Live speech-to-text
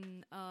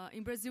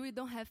in Brazil, we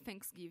don't have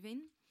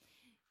Thanksgiving.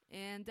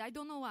 And I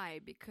don't know why,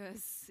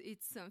 because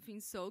it's something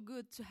so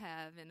good to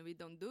have, and we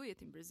don't do it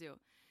in Brazil.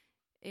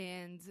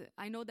 And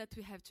I know that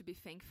we have to be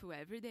thankful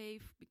every day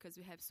because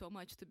we have so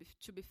much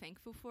to be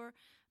thankful for.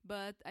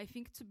 But I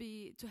think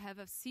to have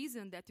a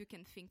season that you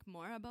can think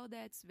more about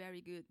that's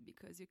very good,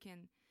 because you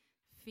can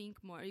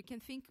think more. You can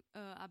think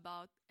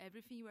about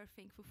everything you are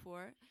thankful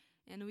for.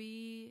 And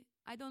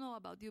I don't know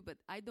about you, but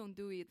I don't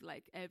do it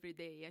like every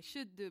day. I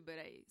should do, but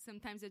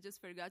sometimes I just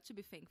forgot to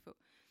be thankful.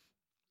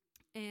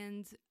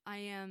 And I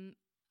am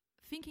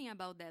thinking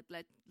about that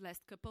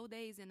last couple of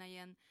days, and I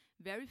am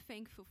very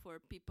thankful for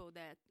people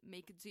that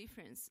make a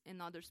difference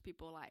in others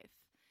people's life.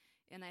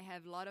 And I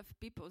have a lot of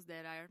people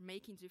that are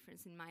making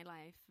difference in my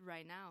life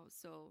right now.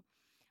 So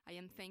I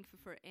am thankful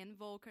for Ann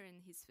Volker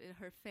and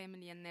her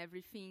family and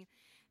everything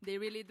they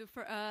really do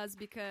for us,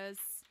 because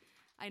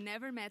I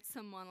never met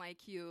someone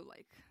like you.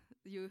 Like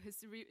you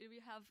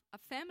have a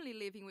family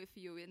living with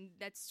you, and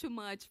that's too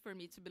much for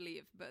me to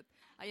believe. But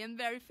I am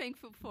very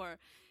thankful for.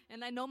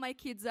 And I know my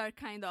kids are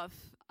kind of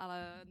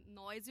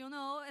noise,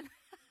 and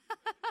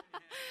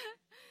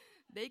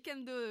they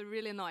can do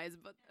really noise.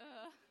 But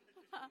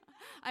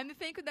I'm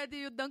thankful that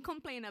you don't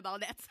complain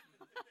about that.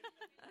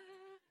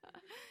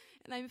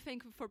 And I'm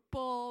thankful for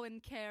Paul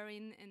and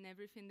Karen and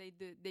everything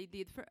they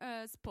did for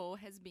us. Paul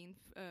has been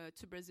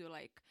to Brazil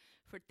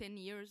for 10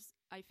 years,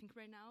 I think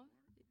right now,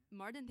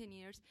 more than 10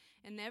 years.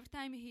 And every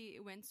time he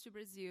went to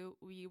Brazil,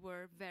 we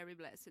were very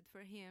blessed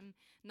for him.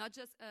 Not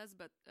just us,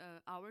 but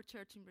our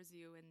church in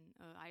Brazil and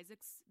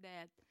Isaac's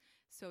dad.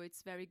 So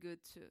it's very good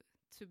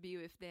to be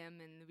with them,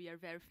 and we are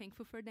very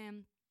thankful for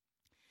them.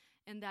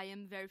 And I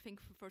am very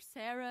thankful for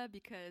Sarah,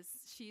 because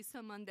she's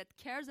someone that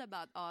cares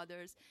about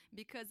others.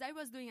 Because I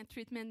was doing a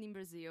treatment in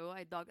Brazil,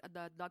 a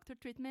doctor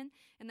treatment,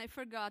 and I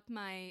forgot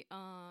my,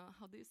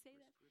 how do you say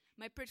that?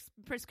 My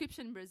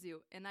prescription in Brazil.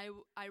 And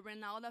I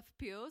ran out of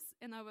pills,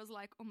 and I was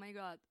like, oh my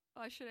God,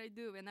 what should I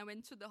do? And I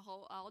went to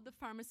all the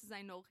pharmacies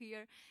I know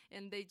here,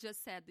 and they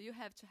just said, you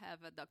have to have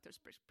a doctor's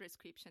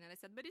prescription. And I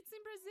said, but it's in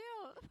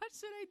Brazil. What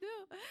should I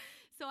do?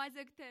 So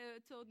Isaac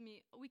told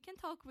me, we can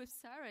talk with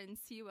Sarah and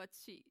see what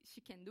she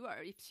can do,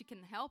 or if she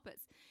can help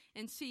us.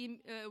 And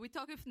we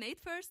talked with Nate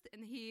first,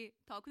 and he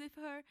talked with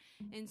her,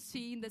 and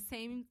she in the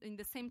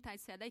same time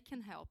said, I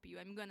can help you.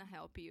 I'm going to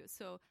help you.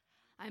 So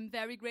I'm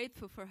very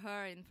grateful for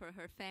her and for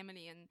her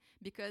family, and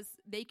because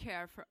they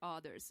care for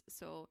others.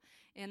 So,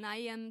 and I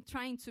am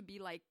trying to be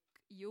like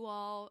you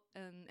all,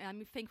 and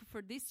I'm thankful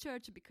for this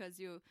church because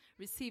you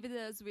received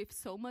us with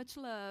so much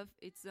love.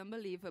 It's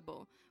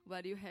unbelievable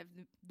what you have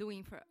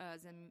doing for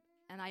us,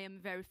 and I am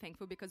very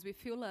thankful because we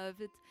feel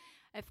loved.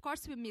 Of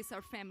course, we miss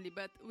our family,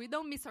 but we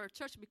don't miss our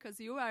church because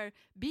you are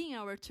being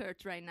our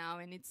church right now,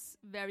 and it's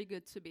very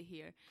good to be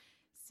here.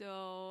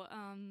 So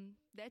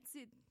that's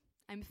it.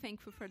 I'm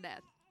thankful for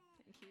that.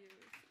 Thank you.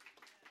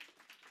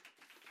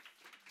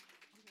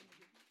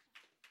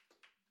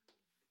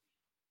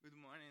 Good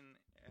morning,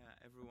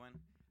 everyone.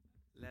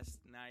 Last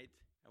night,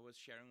 I was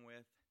sharing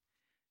with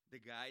the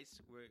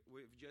guys.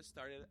 We've just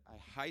started a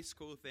high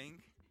school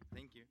thing.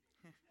 Thank you.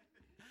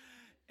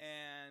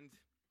 And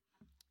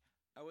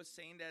I was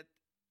saying that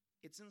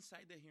it's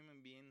inside the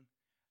human being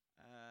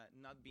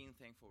not being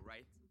thankful,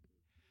 right?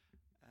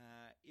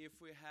 If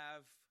we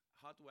have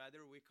hot weather,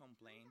 we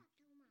complain.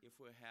 If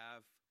we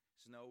have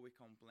snow, we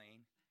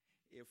complain.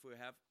 If we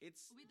have, we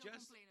don't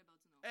complain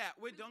about snow. Yeah,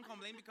 we don't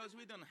complain because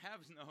we don't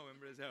have snow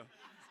in Brazil.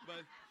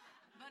 But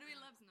we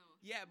love snow.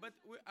 Yeah, but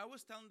I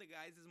was telling the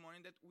guys this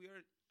morning that we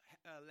are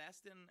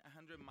less than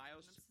 100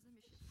 miles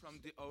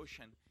from the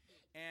ocean,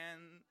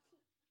 and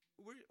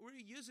we're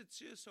used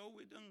to, so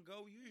we don't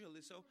go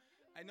usually. So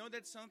I know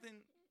that's something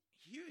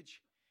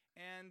huge,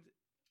 and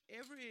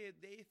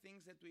everyday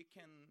things that we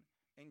can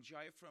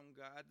enjoy from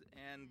God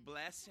and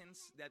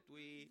blessings that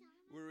we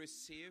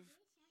receive.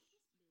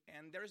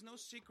 And there is no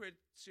secret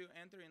to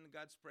enter in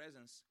God's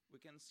presence.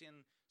 We can see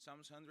in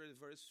Psalms 100,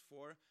 verse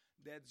 4,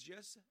 that's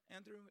just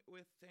enter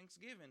with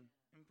thanksgiving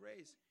and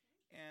praise.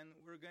 And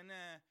we're going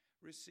to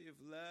receive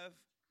love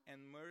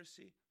and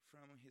mercy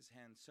from his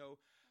hand. So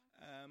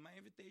my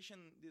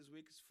invitation this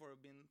week is for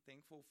being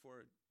thankful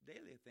for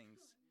daily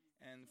things.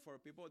 And for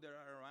people that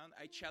are around,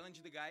 I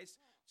challenge the guys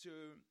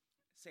to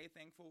say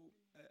thank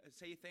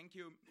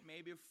you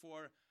maybe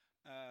for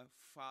a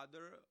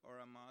father or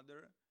a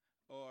mother,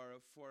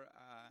 or for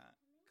a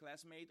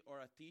classmate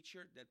or a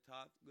teacher that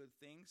taught good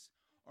things,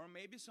 or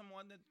maybe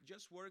someone that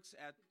just works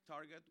at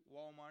Target,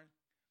 Walmart,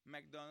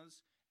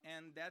 McDonald's,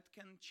 and that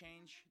can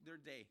change their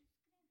day.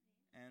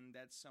 And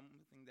that's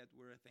something that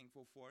we're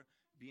thankful for,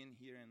 being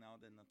here and now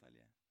that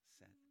Natalia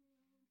said.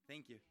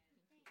 Thank you.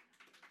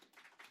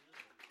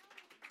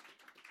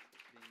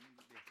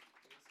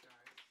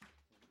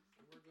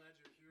 We're glad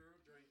you're here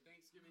during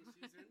Thanksgiving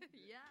season.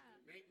 Yeah.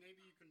 Maybe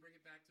you can bring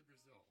it back to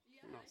Brazil.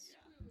 Yeah,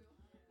 we will.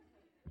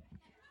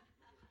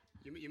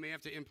 You may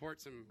have to import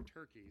some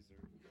turkeys.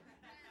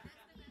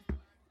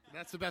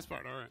 That's the best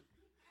part. All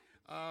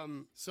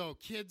right. So,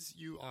 kids,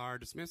 you are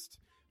dismissed.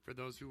 For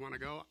those who want to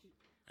go,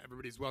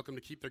 everybody's welcome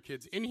to keep their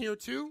kids in here,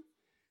 too.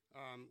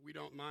 We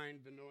don't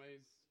mind the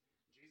noise.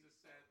 Jesus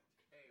said,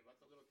 hey, let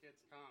the little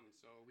kids come,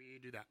 so we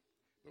do that.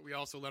 But we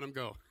also let them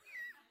go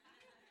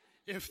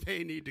if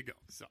they need to go.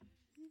 So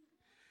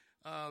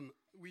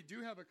we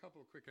do have a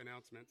couple of quick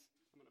announcements.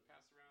 I'm going to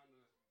pass around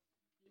the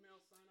email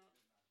sign-up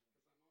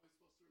because I'm always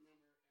supposed to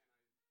remember.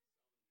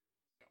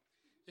 So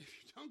if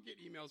you don't get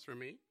emails from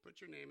me, put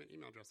your name and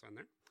email address on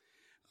there.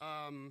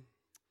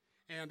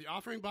 And the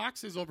offering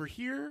box is over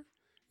here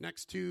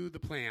next to the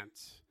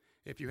plant.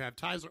 If you have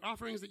tithes or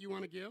offerings that you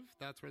want to give,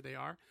 that's where they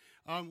are.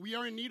 We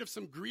are in need of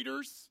some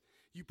greeters.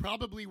 You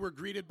probably were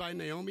greeted by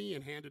Naomi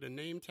and handed a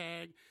name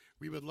tag.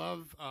 We would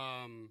love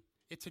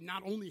it to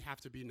not only have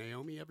to be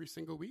Naomi every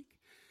single week.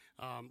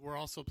 We're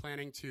also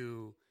planning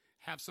to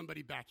have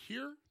somebody back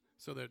here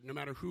so that no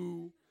matter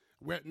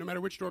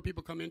which door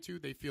people come into,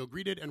 they feel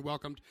greeted and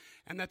welcomed.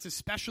 And that's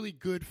especially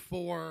good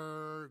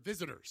for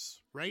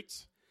visitors, right?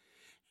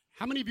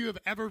 How many of you have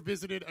ever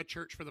visited a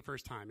church for the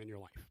first time in your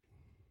life?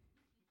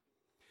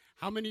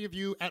 How many of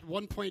you at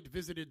one point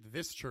visited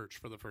this church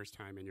for the first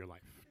time in your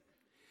life?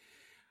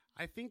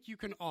 I think you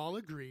can all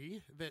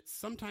agree that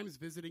sometimes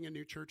visiting a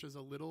new church is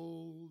a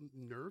little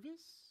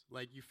nervous,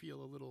 like you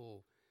feel a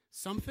little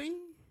something.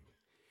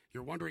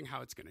 You're wondering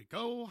how it's going to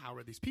go. How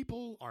are these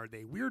people? Are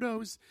they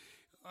weirdos?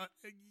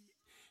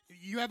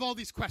 You have all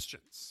these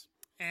questions.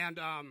 And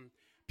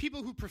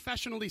people who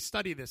professionally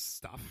study this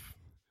stuff,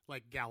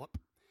 like Gallup,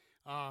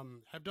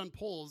 have done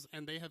polls,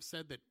 and they have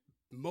said that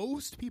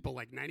most people,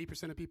 like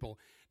 90% of people,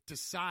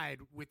 decide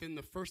within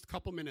the first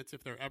couple minutes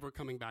if they're ever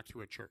coming back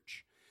to a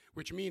church,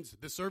 which means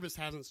the service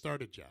hasn't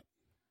started yet.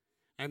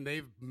 And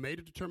they've made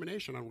a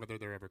determination on whether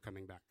they're ever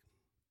coming back.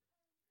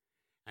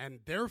 And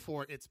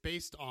therefore, it's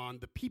based on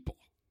the people.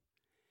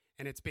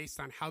 And it's based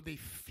on how they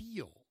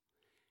feel.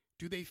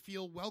 Do they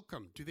feel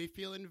welcome? Do they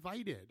feel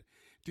invited?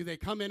 Do they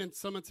come in and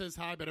someone says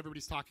hi, but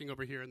everybody's talking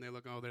over here, and they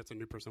look, oh, that's a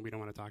new person. We don't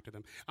want to talk to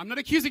them. I'm not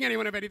accusing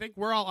anyone of anything.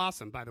 We're all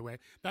awesome, by the way.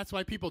 That's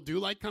why people do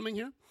like coming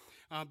here.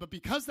 But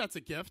because that's a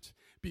gift,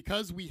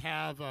 because we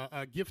have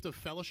a gift of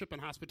fellowship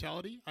and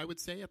hospitality, I would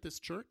say, at this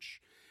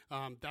church,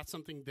 that's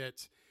something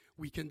that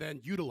we can then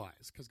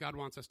utilize because God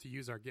wants us to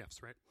use our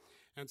gifts, right?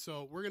 And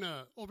so we're going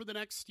to, over the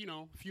next,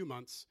 few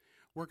months,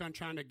 work on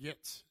trying to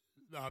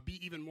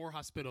be even more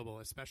hospitable,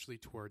 especially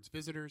towards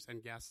visitors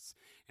and guests,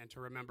 and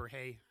to remember,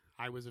 hey,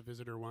 I was a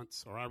visitor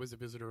once, or I was a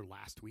visitor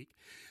last week,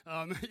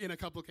 in a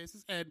couple of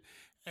cases,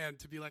 and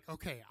to be like,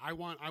 okay, I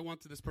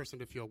want this person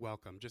to feel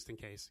welcome, just in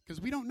case, because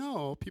we don't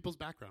know people's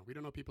background, we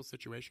don't know people's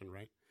situation,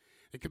 right?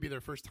 It could be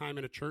their first time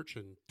in a church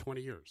in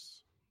 20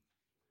 years.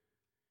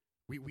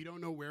 We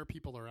don't know where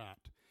people are at,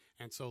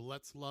 and so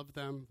let's love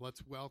them,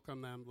 let's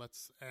welcome them,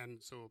 and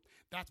so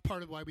that's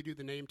part of why we do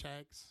the name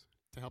tags,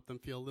 to help them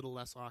feel a little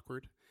less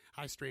awkward.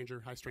 Hi,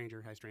 stranger, hi,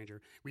 stranger, hi,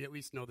 stranger. We at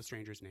least know the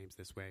strangers' names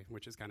this way,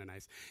 which is kind of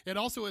nice. It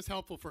also is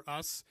helpful for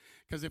us,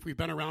 because if we've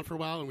been around for a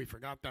while and we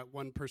forgot that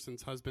one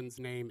person's husband's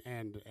name,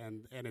 and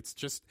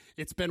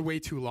it's been way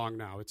too long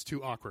now. It's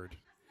too awkward.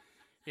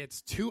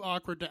 It's too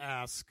awkward to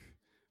ask,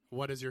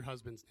 what is your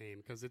husband's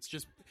name? Because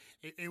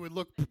it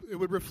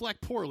would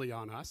reflect poorly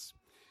on us.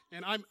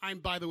 And I'm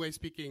by the way,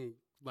 speaking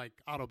like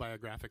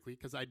autobiographically,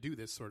 because I do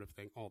this sort of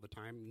thing all the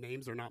time.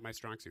 Names are not my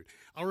strong suit.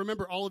 I'll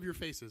remember all of your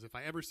faces. If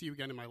I ever see you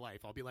again in my life,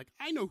 I'll be like,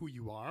 I know who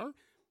you are,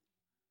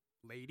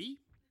 lady.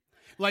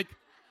 Like,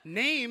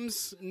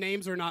 names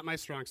are not my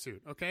strong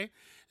suit, okay?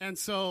 And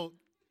so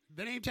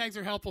the name tags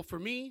are helpful for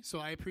me, so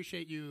I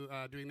appreciate you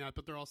doing that,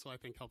 but they're also, I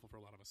think, helpful for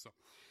a lot of us. So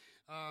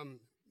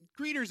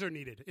greeters are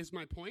needed, is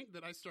my point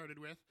that I started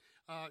with.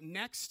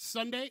 Next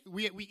Sunday,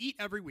 we eat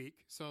every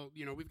week, so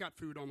we've got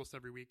food almost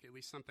every week, at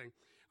least something.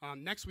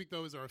 Next week,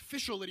 though, is our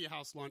official Lydia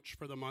House lunch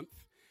for the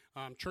month,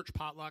 church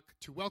potluck,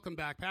 to welcome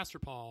back Pastor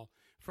Paul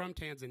from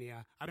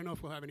Tanzania. I don't know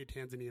if we'll have any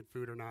Tanzanian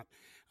food or not.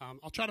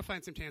 I'll try to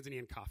find some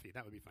Tanzanian coffee.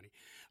 That would be funny.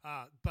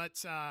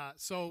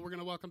 So we're going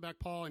to welcome back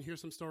Paul and hear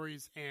some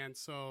stories. And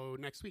so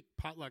next week,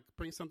 potluck,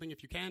 bring something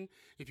if you can.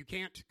 If you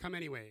can't, come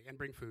anyway and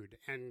bring food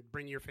and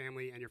bring your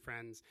family and your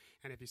friends.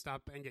 And if you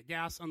stop and get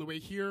gas on the way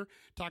here,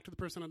 talk to the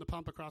person on the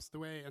pump across the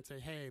way and say,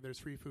 hey, there's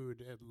free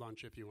food at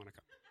lunch if you want to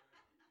come.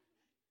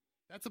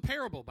 That's a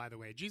parable, by the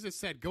way. Jesus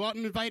said, go out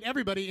and invite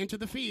everybody into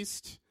the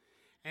feast.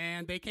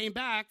 And they came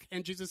back,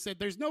 and Jesus said,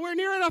 there's nowhere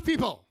near enough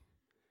people.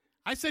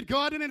 I said, go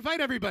out and invite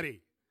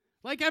everybody.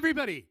 Like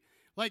everybody.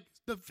 Like,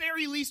 the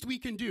very least we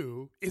can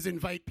do is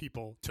invite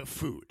people to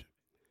food,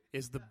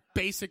 is the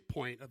basic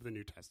point of the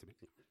New Testament.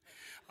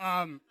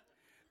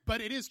 But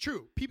it is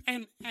true.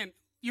 And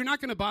you're not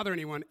going to bother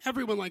anyone.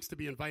 Everyone likes to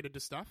be invited to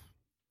stuff.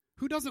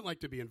 Who doesn't like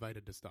to be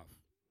invited to stuff?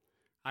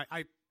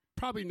 I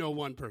probably know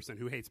one person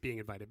who hates being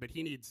invited, but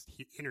he needs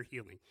inner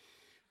healing.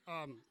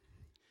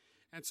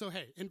 And so,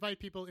 hey, invite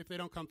people. If they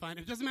don't come, fine.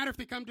 It doesn't matter if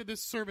they come to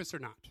this service or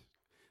not.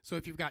 So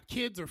if you've got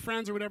kids or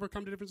friends or whatever,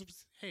 come to different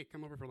services. Hey,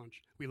 come over for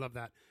lunch. We love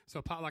that.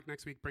 So potluck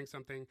next week, bring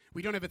something.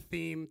 We don't have a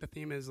theme. The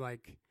theme is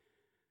like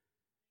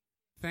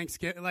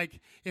Thanksgiving.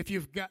 Like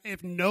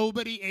if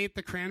nobody ate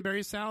the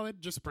cranberry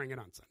salad, just bring it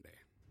on Sunday.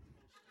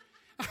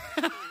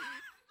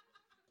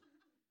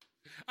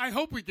 I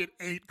hope we get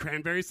 8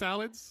 cranberry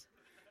salads.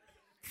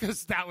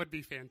 because that would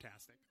be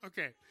fantastic.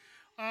 Okay.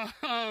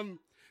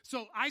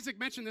 So Isaac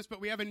mentioned this,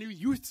 but we have a new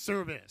youth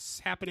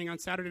service happening on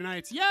Saturday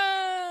nights.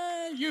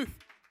 Yay, youth!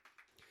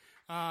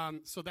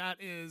 So that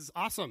is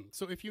awesome.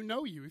 So if you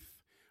know youth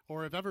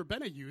or have ever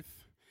been a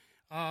youth,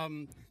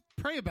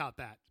 pray about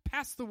that.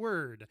 Pass the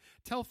word.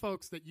 Tell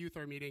folks that youth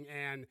are meeting,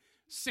 and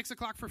 6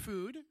 o'clock for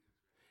food,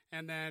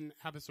 and then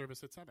have a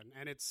service at 7.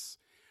 And it's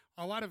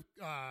a lot of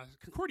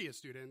Concordia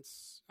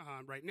students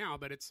right now,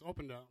 but it's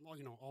open to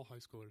all high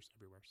schoolers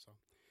everywhere. So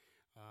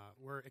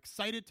we're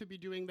excited to be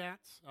doing that.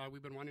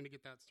 We've been wanting to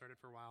get that started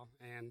for a while,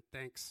 and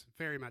thanks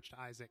very much to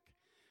Isaac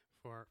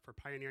for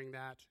pioneering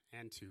that,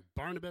 and to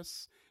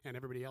Barnabas and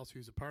everybody else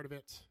who's a part of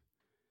it.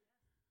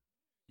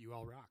 You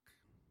all rock.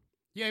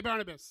 Yay,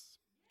 Barnabas.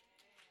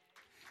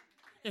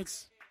 It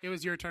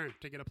was your turn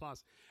to get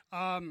applause.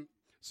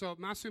 So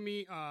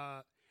Masumi,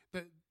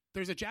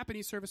 there's a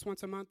Japanese service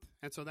once a month,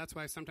 and so that's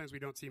why sometimes we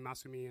don't see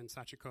Masumi and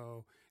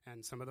Sachiko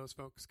and some of those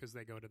folks, because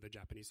they go to the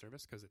Japanese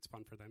service because it's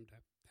fun for them to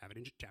have it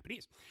in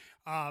Japanese.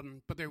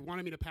 But they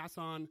wanted me to pass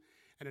on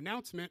an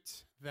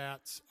announcement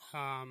that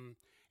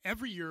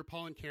every year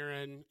Paul and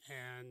Karen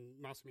and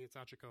Masumi and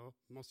Sachiko,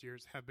 most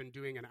years, have been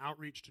doing an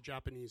outreach to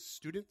Japanese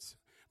students,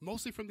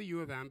 mostly from the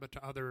U of M, but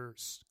to other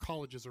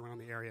colleges around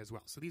the area as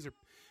well. So these are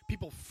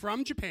people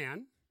from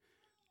Japan.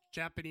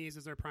 Japanese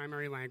is their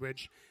primary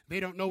language. They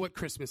don't know what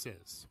Christmas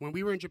is. When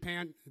we were in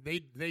Japan,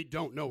 they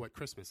don't know what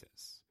Christmas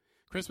is.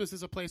 Christmas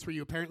is a place where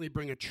you apparently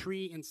bring a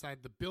tree inside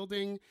the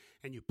building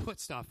and you put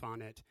stuff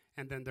on it,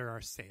 and then there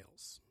are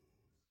sales.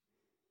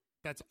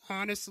 That's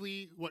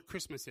honestly what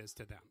Christmas is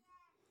to them.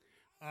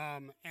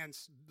 And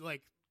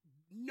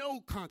no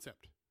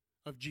concept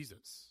of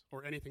Jesus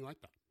or anything like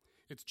that.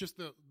 It's just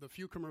the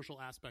few commercial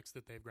aspects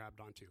that they've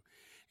grabbed onto.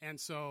 And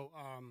so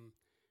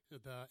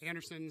the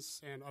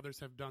Andersons and others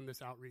have done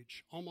this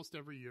outreach almost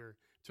every year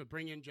to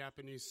bring in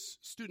Japanese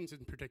students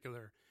in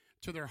particular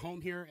to their home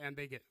here, and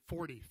they get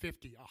 40,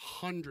 50,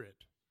 100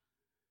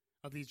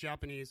 of these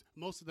Japanese.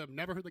 Most of them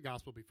never heard the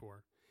gospel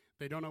before.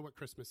 They don't know what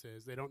Christmas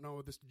is. They don't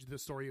know the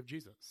story of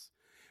Jesus.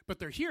 But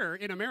they're here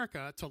in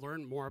America to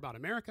learn more about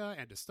America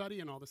and to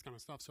study and all this kind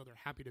of stuff, so they're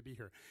happy to be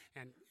here.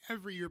 And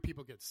every year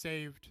people get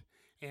saved,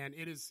 and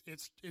it's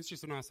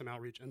just an awesome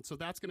outreach. And so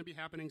that's going to be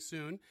happening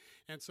soon.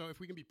 And so if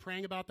we can be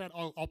praying about that,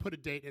 I'll put a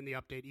date in the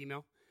update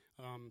email,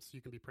 so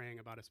you can be praying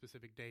about a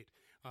specific date.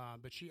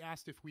 But she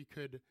asked if we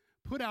could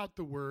put out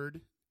the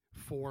word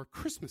for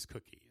Christmas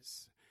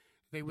cookies.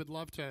 They would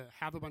love to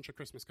have a bunch of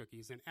Christmas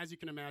cookies. And as you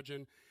can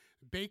imagine,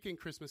 baking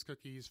Christmas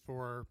cookies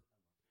for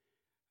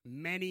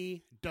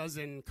many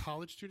dozen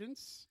college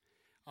students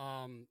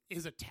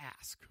is a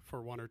task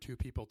for one or two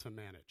people to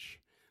manage,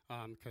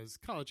 because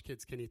college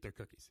kids can eat their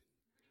cookies.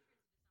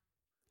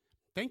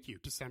 Thank you,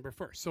 December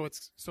 1st. So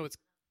it's December 1st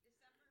was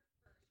my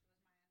understanding.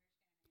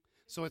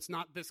 So it's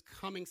not this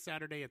coming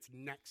Saturday, it's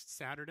next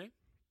Saturday.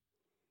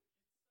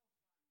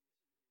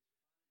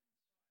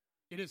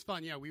 It is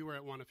fun. Yeah, we were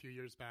at one a few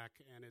years back,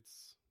 and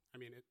it's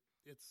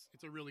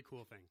a really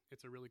cool thing.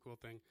 It's a really cool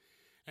thing.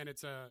 And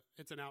it's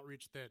an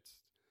outreach that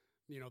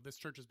this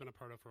church has been a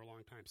part of for a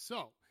long time.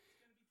 So,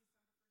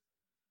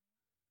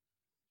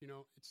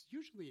 it's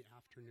usually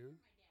afternoon.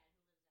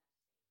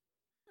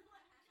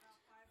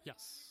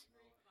 Yes.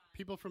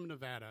 People from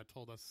Nevada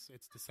told us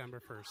it's December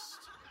 1st.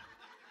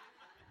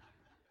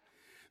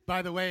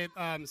 By the way,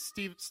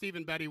 Steve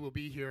and Betty will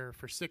be here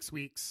for 6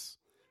 weeks,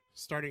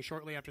 starting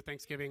shortly after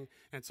Thanksgiving.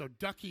 And so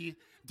Ducky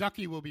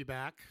will be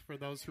back, for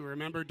those who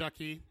remember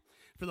Ducky.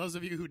 For those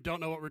of you who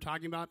don't know what we're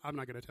talking about, I'm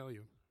not going to tell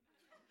you.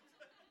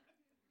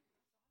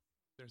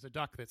 There's a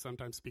duck that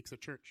sometimes speaks at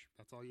church.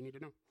 That's all you need to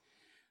know.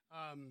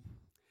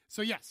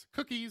 So yes,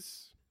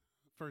 cookies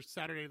for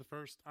Saturday the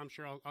 1st. I'm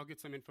sure I'll get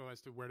some info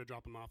as to where to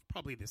drop them off.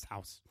 Probably this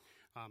house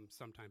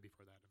sometime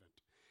before that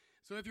event.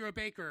 So if you're a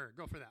baker,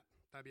 go for that.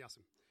 That'd be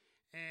awesome.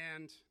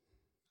 And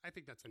I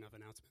think that's enough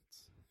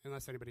announcements,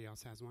 unless anybody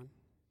else has one.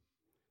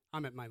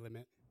 I'm at my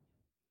limit.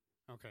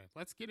 Okay,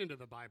 let's get into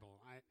the Bible.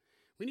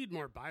 We need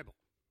more Bible.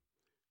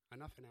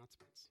 Enough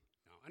announcements.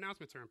 No,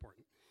 announcements are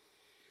important.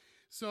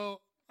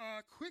 So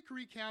quick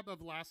recap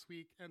of last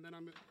week, and then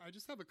I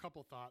just have a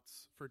couple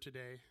thoughts for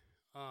today,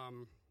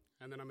 and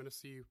then I'm going to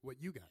see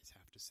what you guys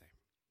have to say.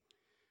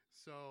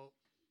 So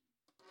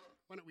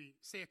why don't we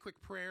say a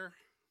quick prayer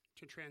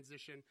to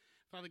transition.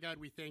 Father God,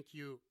 we thank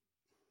you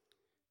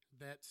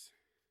that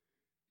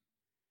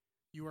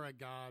you are a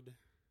God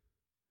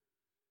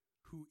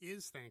who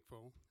is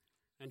thankful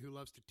and who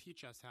loves to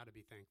teach us how to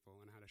be thankful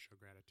and how to show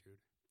gratitude.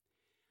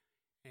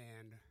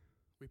 And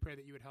we pray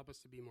that you would help us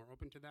to be more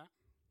open to that,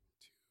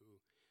 to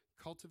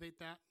cultivate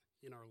that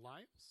in our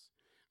lives.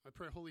 I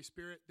pray, Holy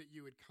Spirit, that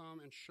you would come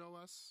and show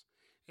us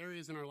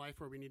areas in our life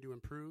where we need to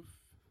improve.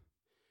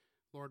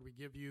 Lord, we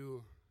give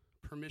you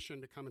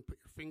permission to come and put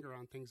your finger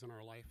on things in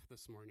our life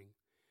this morning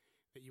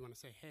that you want to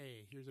say,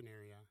 hey, here's an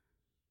area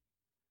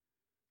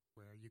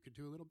where you could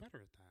do a little better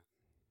at that.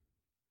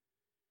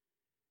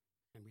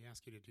 And we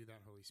ask you to do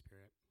that, Holy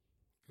Spirit,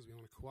 because we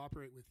want to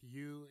cooperate with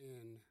you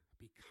in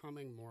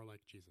becoming more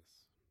like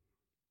Jesus.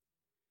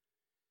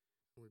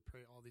 And we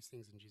pray all these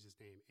things in Jesus'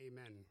 name.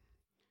 Amen.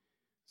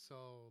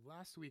 So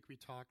last week we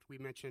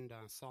mentioned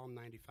Psalm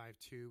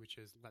 95:2, which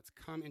is, let's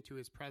come into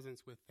his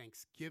presence with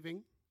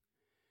thanksgiving.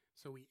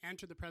 So we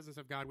enter the presence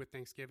of God with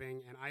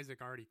thanksgiving, and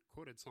Isaac already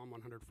quoted Psalm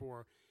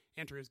 104,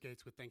 enter his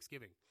gates with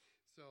thanksgiving.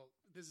 So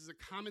this is a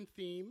common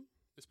theme,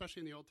 especially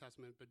in the Old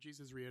Testament, but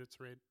Jesus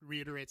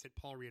reiterates it,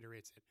 Paul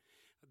reiterates it,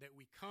 that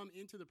we come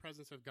into the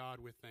presence of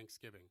God with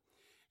thanksgiving.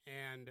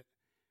 And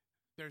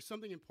there's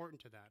something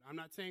important to that. I'm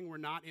not saying we're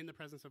not in the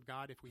presence of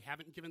God if we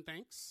haven't given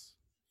thanks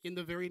in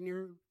the very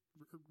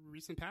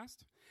recent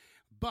past,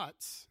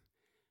 but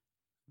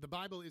the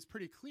Bible is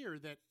pretty clear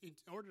that in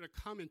order to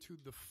come into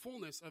the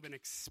fullness of an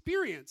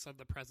experience of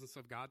the presence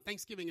of God,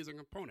 thanksgiving is a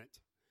component.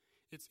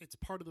 It's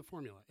part of the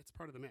formula. It's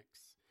part of the mix.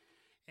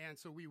 And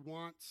so we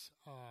want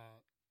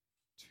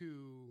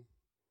to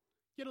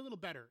get a little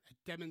better at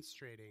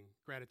demonstrating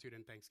gratitude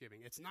and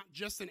thanksgiving. It's not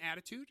just an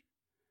attitude.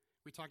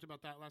 We talked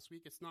about that last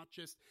week. It's not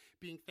just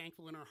being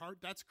thankful in our heart.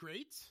 That's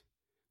great.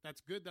 That's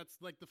good. That's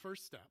like the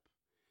first step.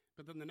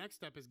 But then the next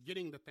step is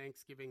getting the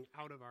thanksgiving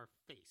out of our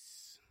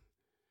face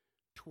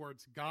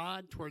towards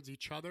God, towards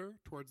each other,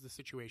 towards the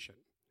situation.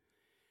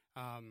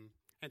 And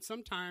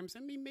sometimes,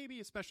 maybe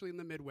especially in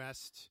the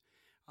Midwest,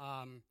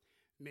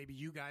 maybe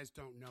you guys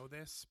don't know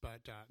this,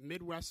 but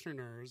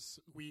Midwesterners,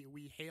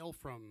 we hail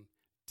from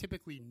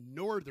typically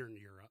Northern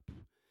Europe,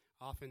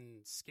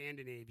 often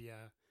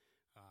Scandinavia,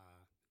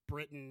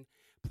 Britain,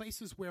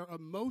 places where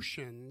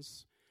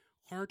emotions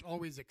aren't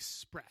always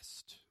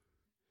expressed.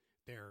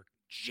 They're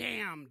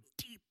jammed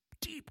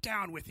deep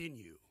down within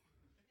you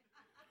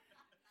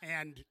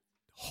and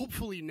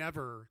hopefully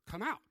never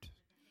come out.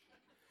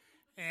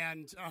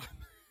 And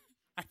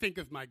I think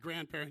of my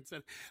grandparents,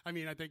 and I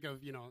think of,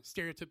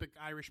 stereotypic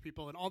Irish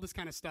people and all this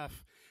kind of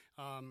stuff.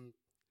 I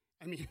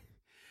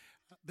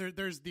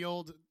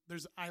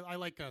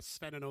like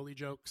Sven and Oli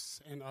jokes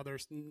and other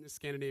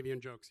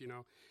Scandinavian jokes,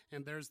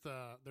 and there's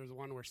the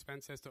one where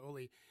Sven says to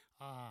Oli,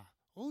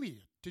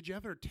 Oli, did you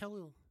ever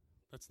tell,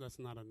 that's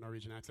not a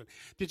Norwegian accent.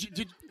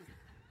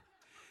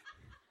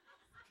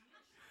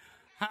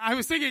 I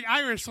was thinking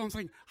Irish, so I was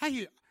like,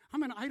 hi,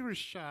 I'm an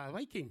Irish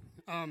Viking.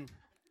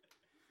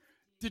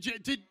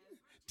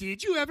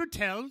 Did you ever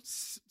tell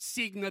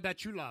Signa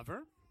that you love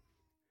her?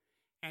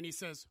 And he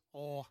says,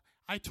 oh,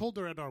 I told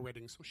her at our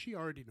wedding, so she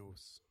already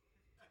knows.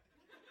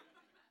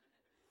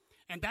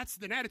 And that's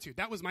the attitude.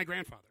 That was my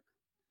grandfather.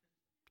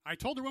 I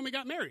told her when we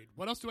got married.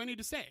 What else do I need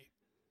to say?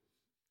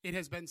 It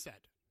has been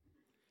said.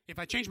 If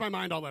I change my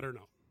mind, I'll let her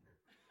know.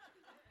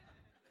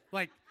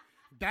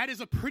 That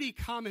is a pretty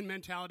common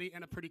mentality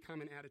and a pretty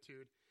common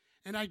attitude.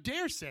 And I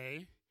dare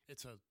say,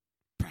 it's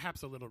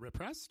perhaps a little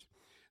repressed.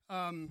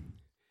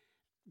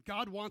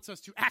 God wants us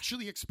to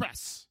actually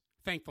express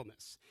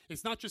thankfulness.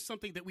 It's not just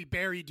something that we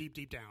bury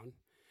deep down.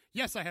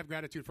 Yes, I have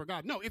gratitude for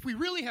God. No, if we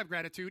really have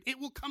gratitude, it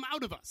will come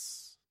out of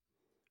us,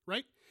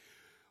 right?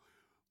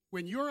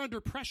 When you're under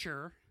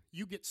pressure,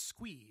 you get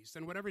squeezed,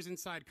 and whatever's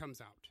inside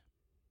comes out,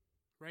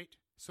 right?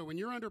 So when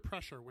you're under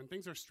pressure, when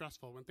things are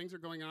stressful, when things are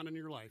going on in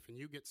your life, and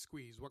you get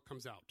squeezed, what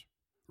comes out?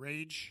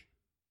 Rage,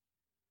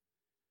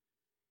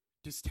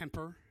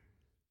 distemper,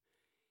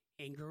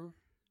 anger,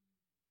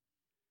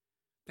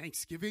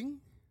 thanksgiving,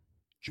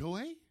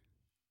 joy.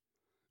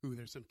 Ooh,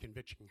 there's some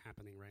conviction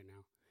happening right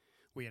now.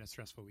 We had a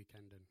stressful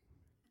weekend, and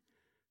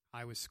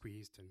I was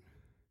squeezed, and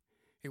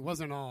it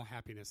wasn't all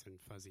happiness and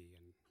fuzzy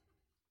and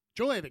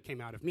joy that came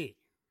out of me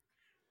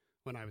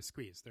when I was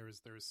squeezed. There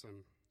was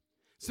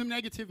some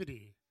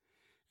negativity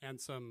and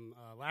some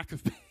lack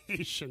of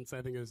patience,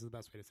 I think is the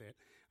best way to say it.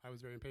 I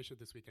was very impatient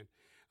this weekend.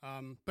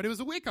 But it was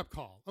a wake-up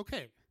call.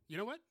 Okay, you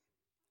know what?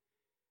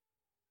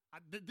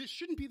 This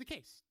shouldn't be the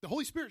case. The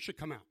Holy Spirit should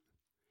come out.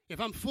 If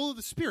I'm full of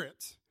the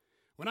Spirit,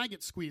 when I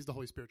get squeezed, the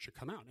Holy Spirit should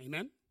come out.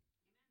 Amen?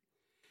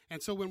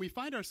 And so when we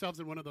find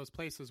ourselves in one of those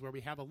places where we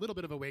have a little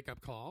bit of a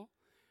wake-up call,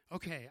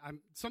 okay,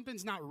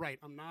 something's not right.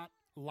 I'm not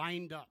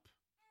lined up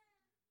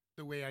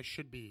the way I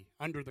should be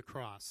under the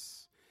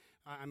cross.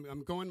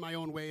 I'm going my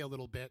own way a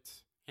little bit,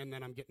 and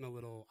then I'm getting a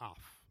little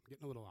off.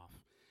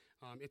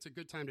 It's a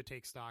good time to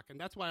take stock, and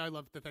that's why I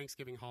love the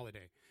Thanksgiving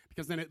holiday,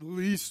 because then at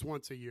least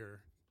once a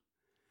year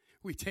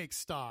we take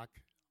stock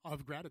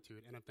of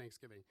gratitude and of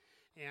thanksgiving.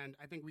 And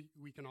I think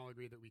we can all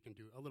agree that we can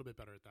do a little bit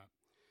better at that.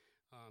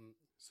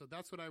 So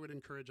that's what I would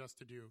encourage us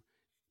to do.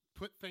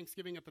 Put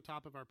Thanksgiving at the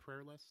top of our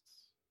prayer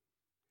lists.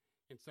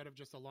 Instead of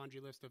just a laundry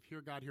list of,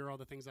 here, God, here are all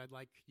the things I'd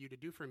like you to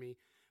do for me.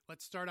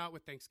 Let's start out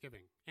with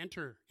Thanksgiving.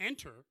 Enter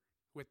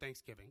with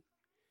Thanksgiving.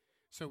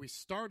 So we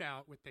start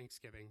out with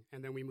Thanksgiving,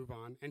 and then we move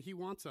on. And he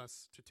wants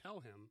us to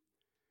tell him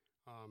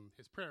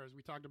his prayers.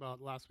 We talked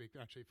about last week,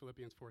 actually,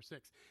 Philippians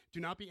 4:6. Do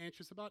not be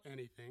anxious about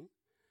anything.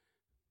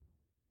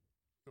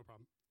 No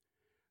problem.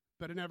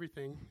 But in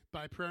everything,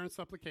 by prayer and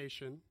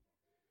supplication,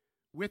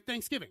 with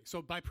thanksgiving.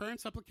 So by prayer and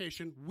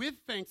supplication, with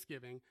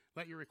thanksgiving,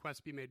 let your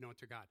requests be made known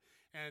to God.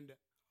 And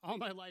all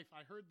my life,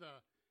 I heard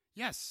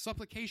Yes,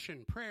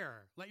 supplication,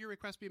 prayer. Let your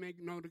requests be made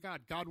known to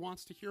God. God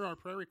wants to hear our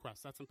prayer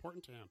requests. That's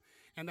important to him.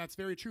 And that's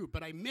very true.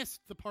 But I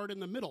missed the part in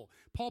the middle.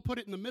 Paul put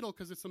it in the middle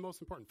because it's the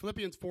most important.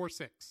 Philippians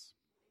 4:6.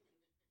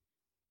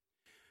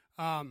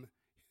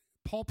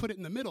 Paul put it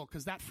in the middle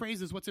because that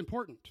phrase is what's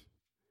important.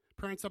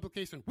 Prayer and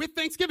supplication. With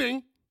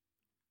thanksgiving,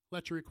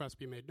 let your requests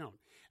be made known.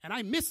 And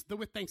I missed the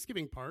with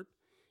thanksgiving part,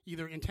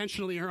 either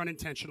intentionally or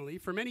unintentionally,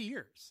 for many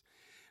years.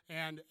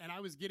 And I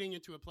was getting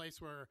into a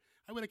place where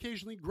I would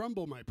occasionally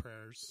grumble my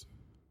prayers.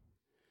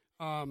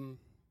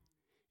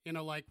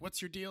 Like,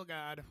 what's your deal,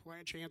 God? Why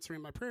aren't you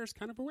answering my prayers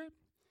kind of a way?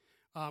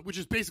 Which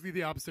is basically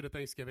the opposite of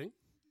Thanksgiving,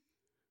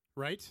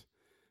 right?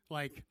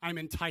 Like, I'm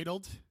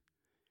entitled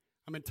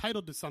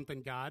to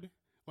something, God.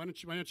 Why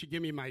don't you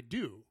give me my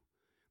due?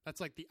 That's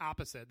like the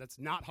opposite. That's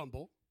not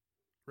humble,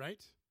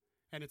 right?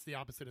 And it's the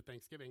opposite of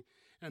Thanksgiving.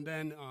 And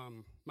then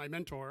my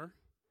mentor,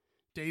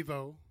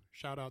 Dave-O,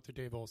 shout out to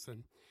Dave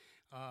Olson,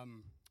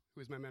 who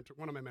was my mentor,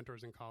 one of my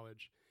mentors in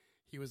college.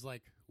 He was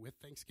like, with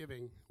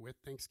Thanksgiving,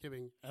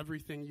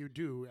 everything you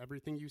do,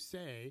 everything you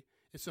say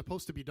is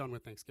supposed to be done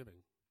with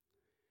Thanksgiving.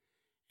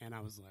 And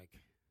I was like,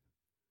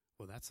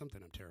 well, that's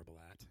something I'm terrible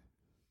at,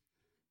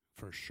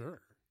 for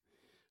sure.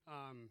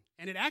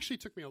 And it actually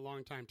took me a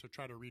long time to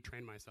try to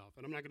retrain myself.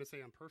 And I'm not going to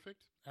say I'm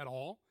perfect at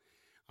all.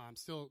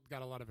 Still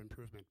got a lot of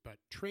improvement. But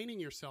training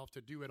yourself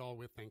to do it all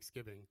with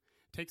Thanksgiving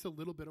takes a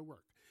little bit of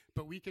work.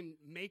 But we can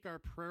make our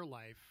prayer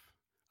life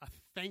a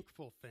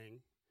thankful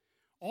thing,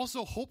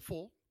 also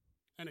hopeful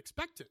and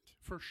expectant,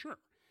 for sure.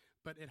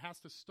 But it has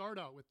to start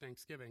out with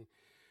Thanksgiving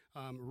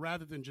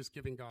rather than just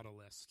giving God a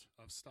list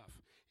of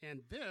stuff.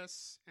 And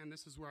this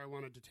is where I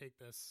wanted to take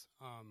this,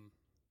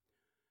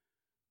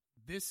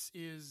 this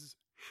is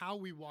how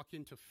we walk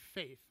into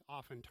faith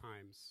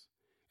oftentimes,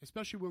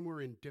 especially when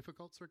we're in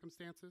difficult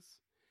circumstances.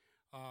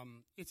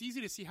 It's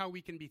easy to see how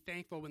we can be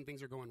thankful when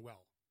things are going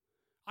well.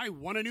 I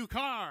won a new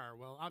car.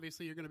 Well,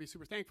 obviously you're going to be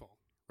super thankful,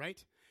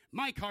 right?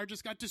 My car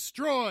just got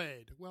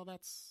destroyed. Well,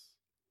 that's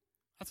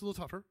a little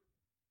tougher,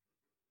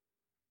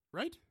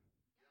 right?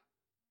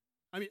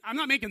 I mean, I'm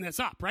not making this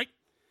up, right?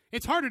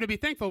 It's harder to be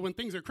thankful when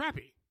things are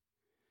crappy.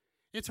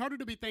 It's harder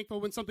to be thankful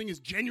when something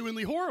is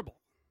genuinely horrible.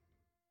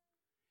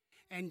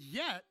 And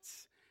yet,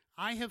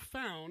 I have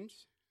found,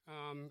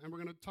 and we're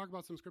going to talk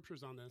about some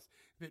scriptures on this,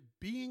 that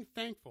being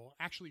thankful,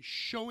 actually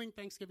showing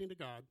thanksgiving to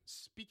God,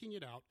 speaking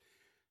it out,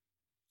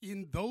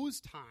 in those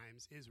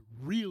times is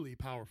really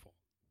powerful.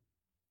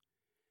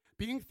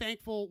 Being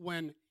thankful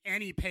when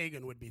any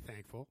pagan would be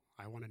thankful,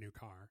 I want a new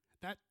car,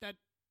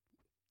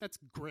 that's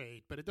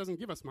great, but it doesn't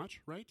give us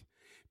much, right?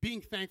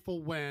 Being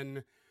thankful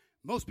when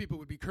most people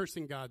would be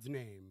cursing God's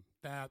name,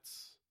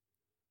 that's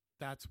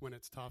when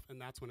it's tough, and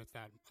that's when it's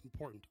that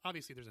important.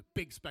 Obviously, there's a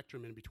big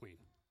spectrum in between,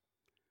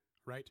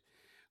 right?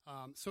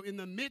 So in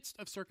the midst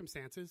of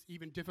circumstances,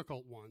 even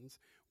difficult ones,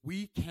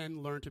 we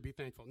can learn to be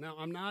thankful. Now,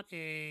 I'm not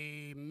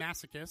a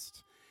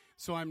masochist,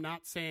 so I'm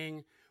not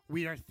saying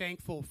we are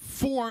thankful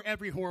for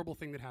every horrible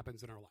thing that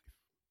happens in our life,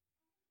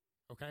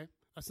 okay?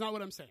 That's not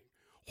what I'm saying.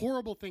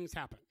 Horrible things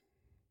happen.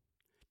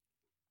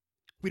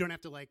 We don't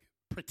have to,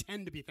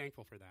 pretend to be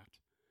thankful for that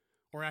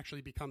or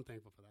actually become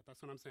thankful for that.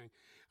 That's what I'm saying.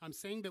 I'm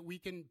saying that we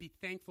can be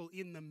thankful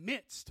in the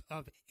midst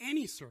of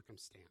any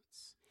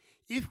circumstance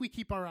if we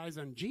keep our eyes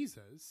on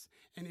Jesus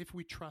and if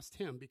we trust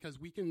him, because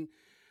we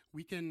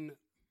can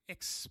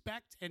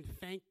expect and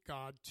thank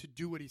God to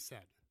do what he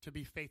said, to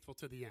be faithful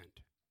to the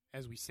end,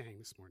 as we sang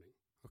this morning,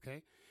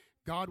 okay?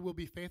 God will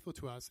be faithful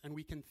to us, and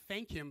we can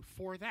thank him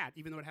for that,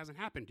 even though it hasn't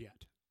happened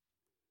yet.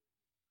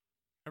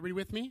 Everybody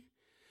with me?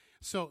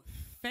 So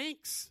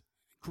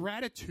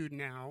gratitude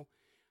now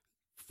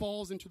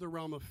falls into the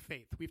realm of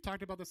faith. We've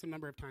talked about this a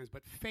number of times,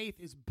 but faith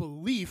is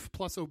belief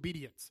plus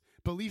obedience,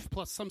 belief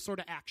plus some sort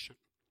of action,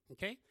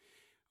 okay?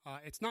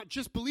 It's not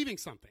just believing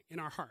something in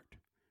our heart.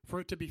 For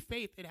it to be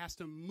faith, it has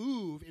to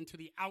move into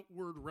the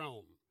outward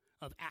realm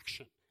of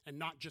action and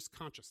not just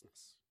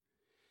consciousness.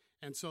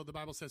 And so the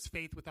Bible says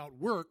faith without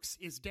works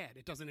is dead.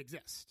 It doesn't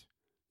exist,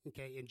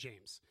 okay, in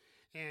James.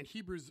 And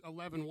Hebrews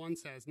 11:1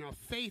 says, now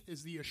faith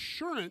is the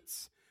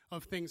assurance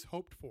of things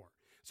hoped for.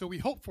 So we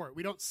hope for it.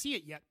 We don't see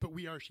it yet, but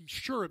we are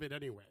sure of it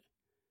anyway.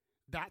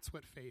 That's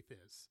what faith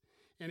is.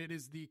 And it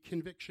is the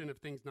conviction of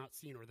things not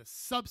seen, or the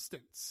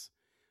substance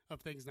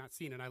of things not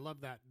seen. And I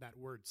love that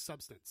word,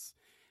 substance.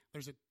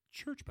 There's a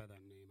church by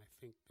that name, I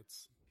think,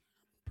 that's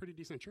a pretty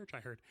decent church, I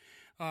heard.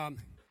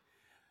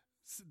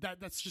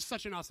 That's just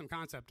such an awesome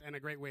concept and a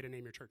great way to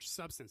name your church,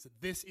 substance.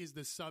 This is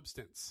the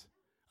substance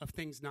of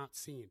things not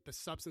seen, the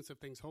substance of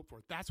things hoped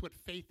for. That's what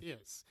faith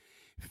is.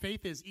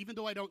 Faith is, even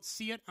though I don't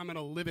see it, I'm going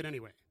to live it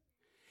anyway.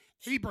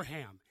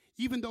 Abraham,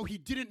 even though he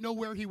didn't know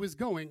where he was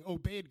going,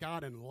 obeyed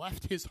God and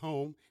left his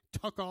home,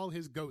 took all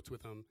his goats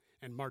with him,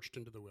 and marched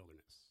into the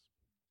wilderness.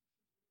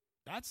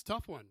 That's a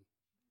tough one.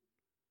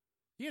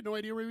 He had no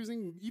idea where he was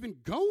even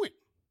going.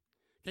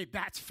 Okay,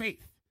 that's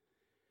faith.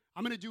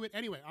 I'm going to do it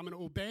anyway. I'm going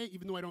to obey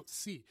even though I don't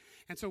see.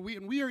 And so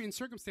we are in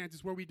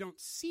circumstances where we don't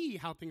see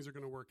how things are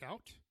going to work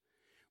out.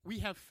 We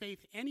have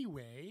faith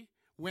anyway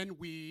when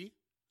we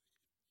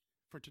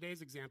for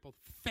today's example,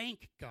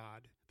 thank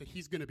God that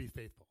he's going to be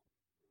faithful.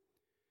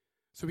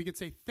 So we could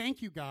say,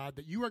 thank you, God,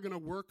 that you are going to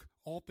work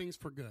all things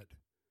for good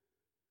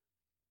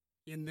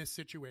in this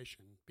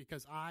situation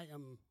because I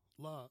am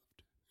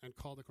loved and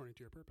called according to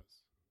your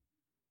purpose.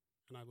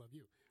 And I love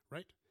you,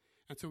 right?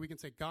 And so we can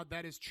say, God,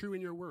 that is true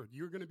in your word.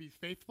 You're going to be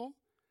faithful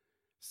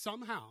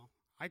somehow.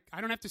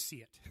 I don't have to see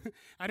it.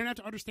 I don't have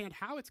to understand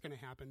how it's going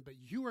to happen, but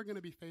you are going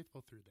to be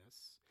faithful through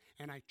this,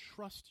 and I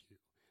trust you.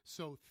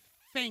 So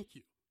thank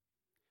you.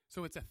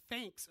 So it's a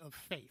thanks of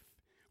faith.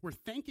 We're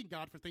thanking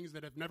God for things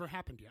that have never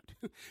happened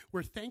yet.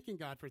 We're thanking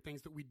God for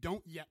things that we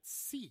don't yet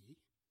see,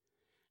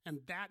 and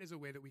that is a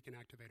way that we can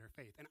activate our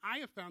faith. And I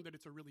have found that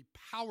it's a really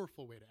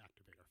powerful way to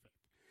activate our faith.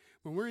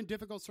 When we're in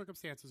difficult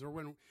circumstances or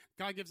when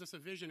God gives us a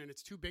vision and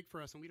it's too big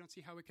for us and we don't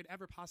see how it could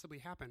ever possibly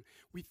happen,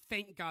 we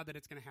thank God that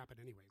it's going to happen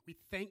anyway. We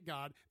thank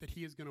God that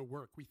he is going to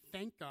work. We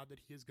thank God that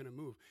he is going to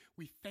move.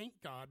 We thank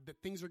God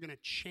that things are going to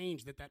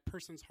change, that that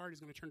person's heart is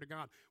going to turn to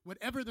God.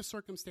 Whatever the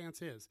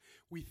circumstance is,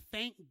 we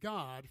thank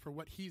God for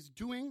what he's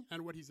doing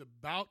and what he's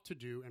about to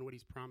do and what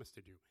he's promised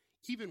to do,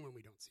 even when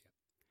we don't see it.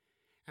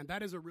 And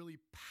that is a really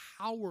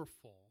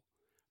powerful,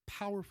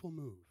 powerful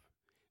move.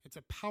 It's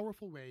a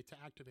powerful way to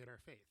activate our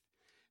faith.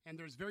 And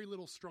there's very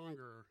little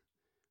stronger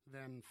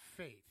than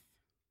faith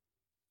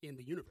in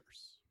the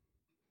universe.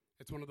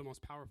 It's one of the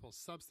most powerful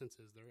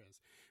substances there is.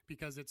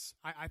 Because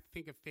I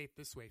think of faith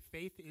this way.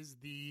 Faith is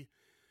I'm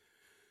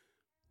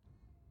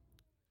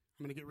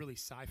going to get really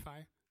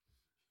sci-fi.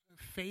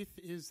 Faith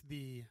is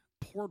the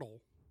portal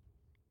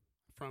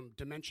from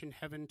dimension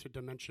heaven to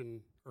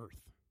dimension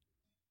earth.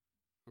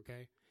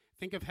 Okay?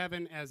 Think of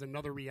heaven as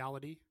another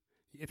reality.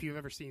 If you've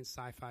ever seen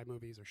sci-fi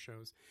movies or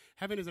shows,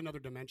 heaven is another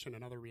dimension,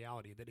 another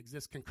reality that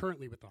exists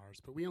concurrently with ours,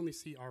 but we only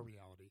see our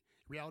reality.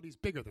 Reality is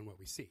bigger than what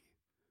we see.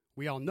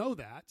 We all know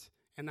that,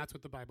 and that's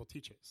what the Bible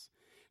teaches.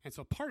 And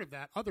so part of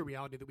that other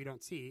reality that we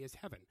don't see is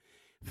heaven.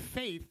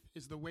 Faith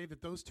is the way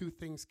that those two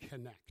things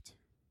connect.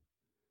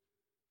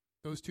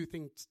 Those two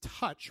things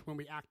touch when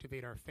we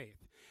activate our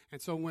faith.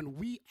 And so when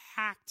we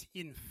act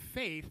in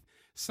faith,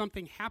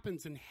 something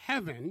happens in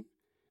heaven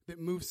that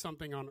moves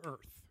something on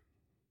earth.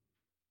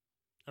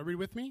 Are you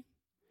with me?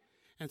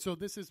 And so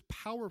this is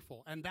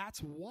powerful. And that's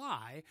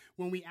why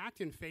when we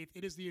act in faith,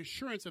 it is the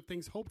assurance of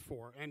things hoped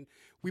for. And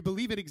we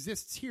believe it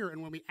exists here.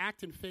 And when we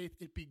act in faith,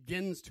 it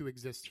begins to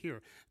exist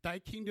here. Thy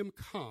kingdom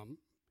come,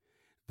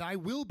 thy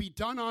will be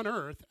done on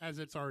earth as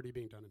it's already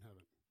being done in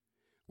heaven.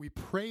 We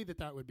pray that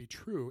that would be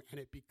true, and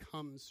it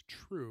becomes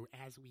true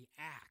as we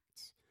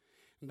act.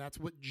 And that's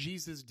what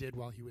Jesus did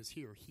while he was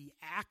here. He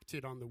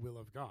acted on the will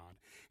of God.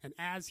 And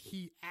as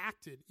he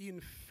acted in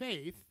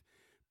faith,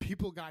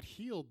 people got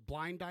healed,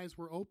 blind eyes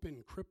were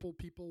open, crippled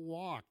people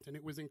walked, and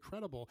it was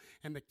incredible.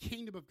 And the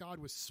kingdom of God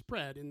was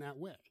spread in that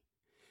way.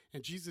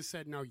 And Jesus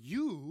said, now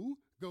you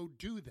go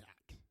do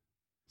that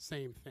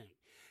same thing.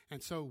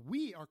 And so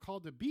we are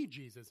called to be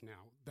Jesus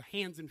now, the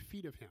hands and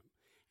feet of him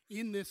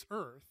in this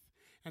earth.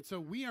 And so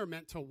we are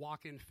meant to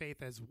walk in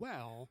faith as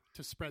well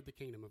to spread the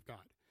kingdom of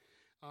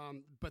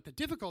God. But the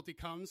difficulty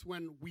comes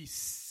when we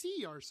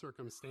see our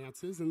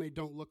circumstances and they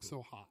don't look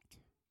so hot.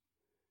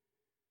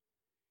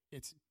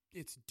 It's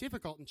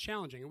difficult and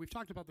challenging, and we've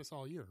talked about this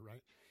all year,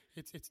 right?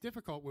 It's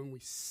difficult when we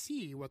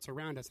see what's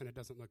around us and it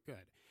doesn't look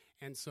good.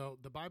 And so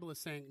the Bible is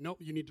saying, no,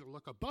 you need to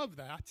look above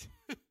that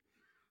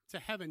to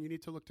heaven. You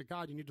need to look to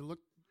God. You need to look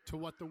to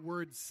what the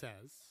Word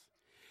says,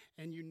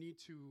 and you need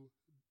to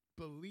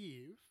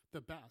believe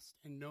the best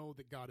and know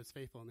that God is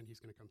faithful and then he's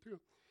going to come through.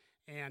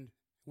 And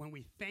when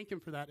we thank him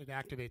for that, it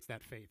activates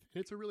that faith.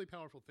 And it's a really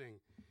powerful thing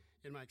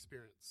in my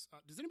experience.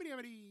 Does anybody have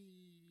any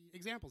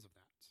examples of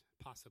that?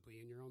 Possibly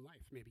in your own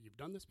life. Maybe you've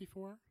done this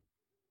before.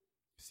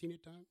 Seen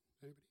it done.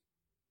 Anybody?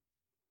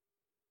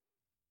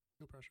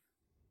 No pressure.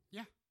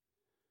 Yeah.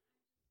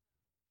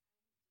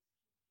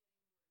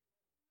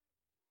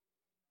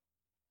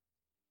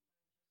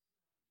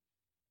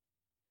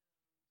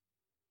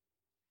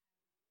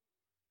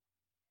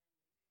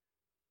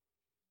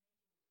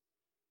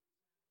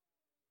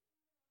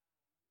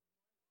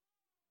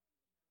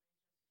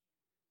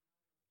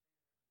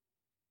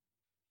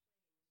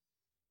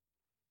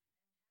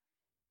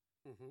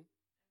 Mm-hmm.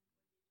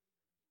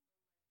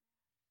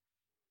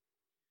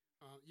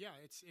 Yeah,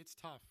 it's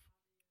tough.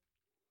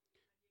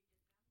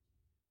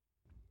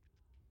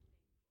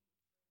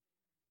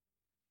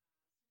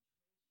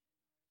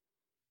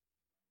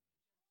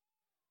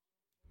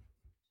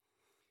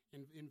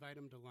 Invite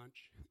them to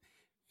lunch.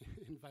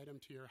 Invite them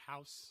to your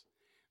house.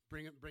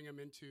 Bring them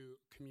into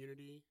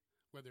community,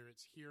 whether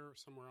it's here or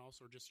somewhere else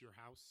or just your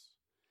house.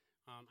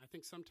 I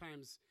think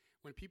sometimes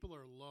when people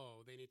are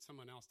low, they need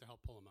someone else to help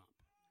pull them up.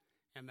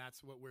 And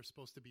that's what we're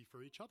supposed to be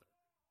for each other,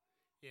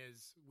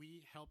 is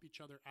we help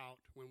each other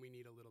out when we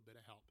need a little bit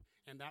of help.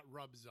 And that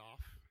rubs off.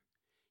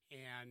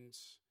 And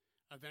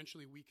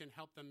eventually we can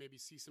help them maybe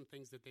see some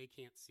things that they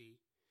can't see,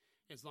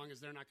 as long as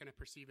they're not going to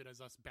perceive it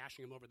as us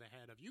bashing them over the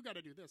head of, you got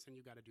to do this and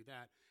you got to do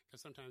that, because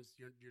sometimes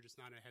you're just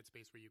not in a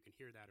headspace where you can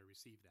hear that or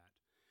receive that.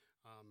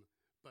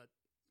 But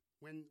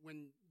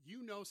when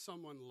you know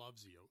someone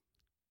loves you,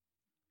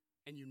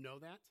 and you know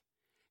that,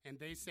 and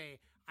they say,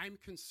 I'm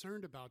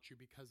concerned about you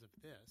because of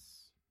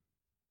this,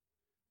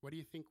 what do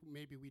you think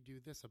maybe we do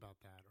this about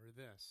that or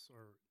this?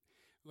 Or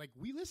like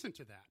we listen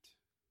to that,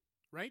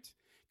 right?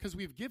 Because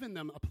we've given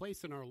them a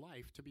place in our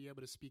life to be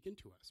able to speak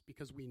into us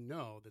because we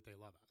know that they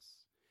love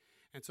us.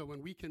 And so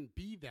when we can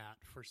be that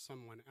for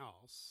someone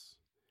else,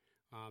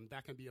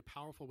 that can be a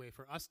powerful way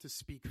for us to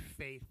speak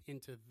faith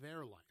into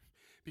their life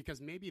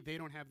because maybe they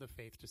don't have the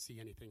faith to see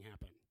anything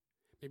happen.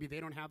 Maybe they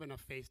don't have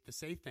enough faith to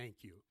say thank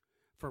you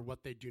for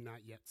what they do not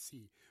yet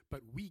see.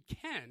 But we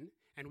can,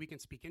 and we can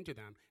speak into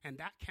them, and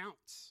that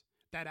counts.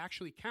 That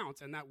actually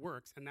counts, and that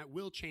works, and that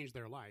will change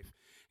their life.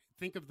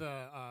 Think of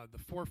the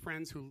 4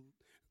 friends who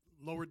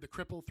lowered the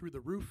cripple through the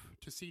roof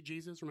to see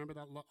Jesus. Remember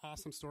that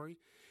awesome story?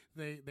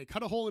 They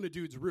cut a hole in a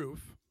dude's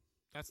roof.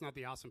 That's not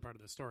the awesome part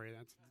of the story.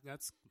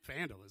 That's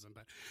vandalism.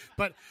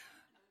 But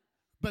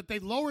they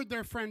lowered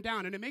their friend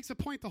down, and it makes a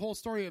point, the whole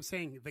story of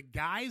saying the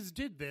guys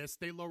did this,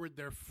 they lowered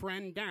their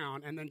friend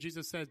down, and then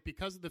Jesus says,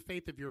 because of the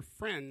faith of your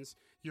friends,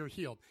 you're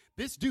healed.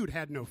 This dude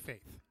had no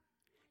faith.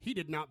 He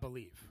did not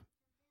believe.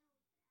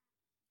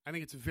 I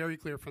think it's very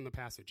clear from the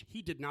passage.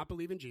 He did not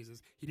believe in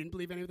Jesus. He didn't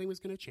believe anything was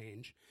going to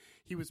change.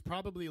 He was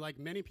probably like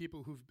many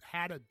people who've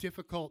had a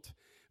difficult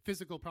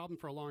physical problem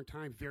for a long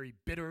time, very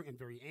bitter and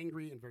very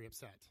angry and very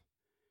upset.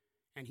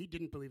 And he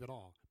didn't believe at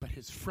all. But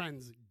his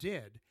friends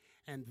did.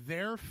 And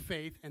their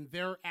faith and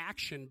their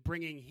action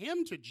bringing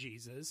him to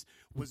Jesus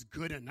was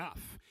good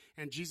enough.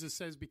 And Jesus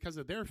says, because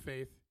of their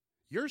faith,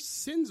 your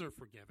sins are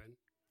forgiven,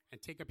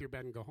 and take up your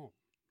bed and go home.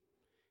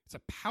 It's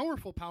a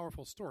powerful,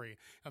 powerful story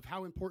of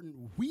how important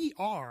we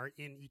are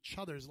in each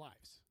other's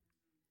lives.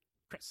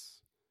 Chris.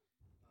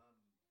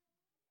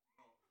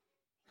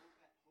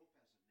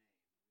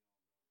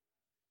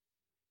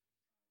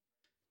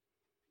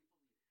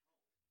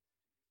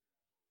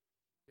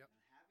 Yep.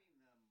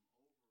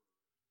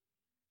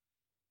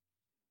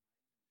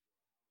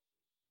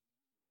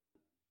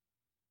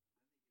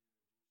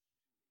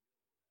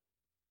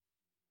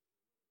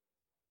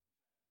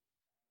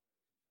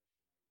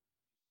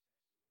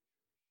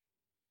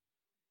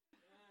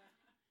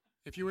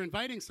 If you were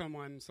inviting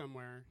someone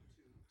somewhere,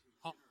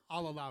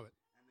 I'll allow it.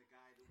 And the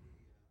guy that in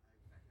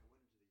fact, I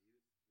went into the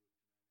youth group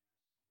tonight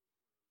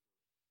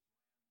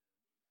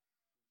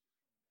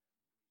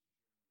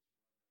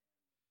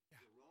and asked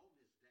Jerome,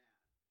 his dad.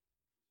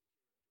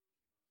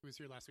 He was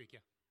here last week, yeah.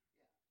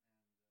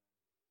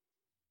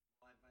 Yeah,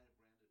 and well, I invited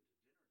Brandon to dinner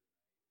tonight.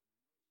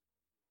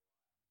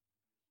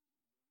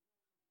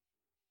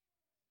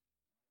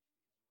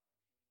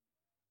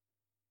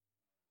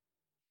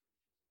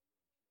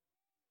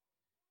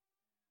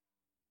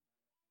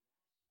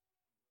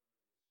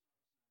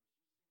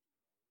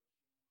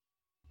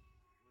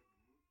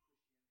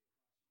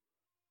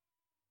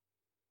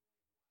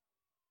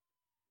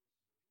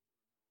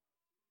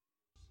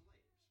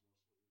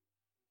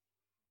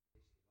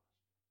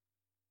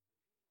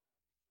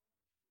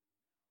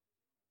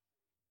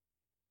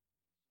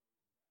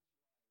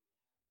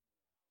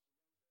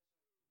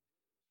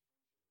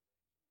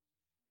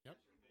 Yep.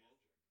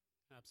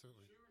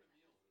 Absolutely.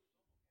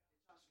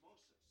 It's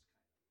osmosis, kind of.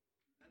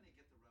 Then they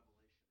get the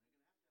revelation. They're going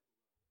to have a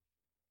revelation.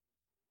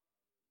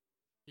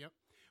 Yep.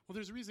 Well,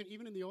 there's a reason,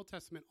 even in the Old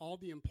Testament, all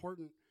the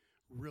important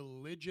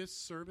religious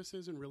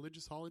services and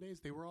religious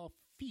holidays, they were all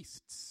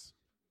feasts,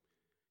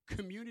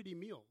 community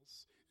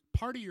meals.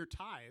 Part of your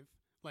tithe,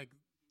 like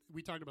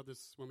we talked about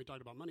this when we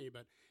talked about money,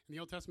 but in the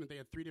Old Testament, they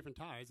had 3 different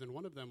tithes, and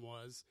one of them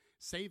was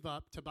save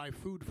up to buy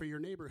food for your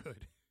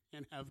neighborhood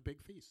and have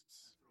big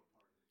feasts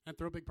and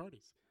throw big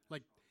parties.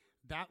 Like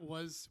that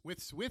was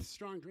with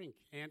strong drink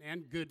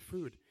and good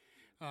food.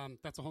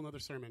 That's a whole other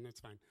sermon. It's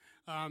fine.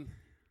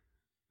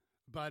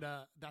 But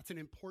that's an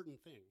important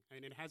thing,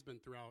 and it has been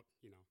throughout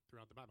the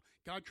Bible.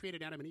 God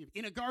created Adam and Eve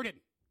in a garden.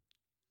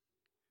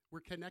 We're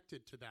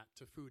connected to that,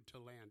 to food, to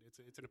land. It's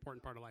an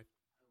important part of life.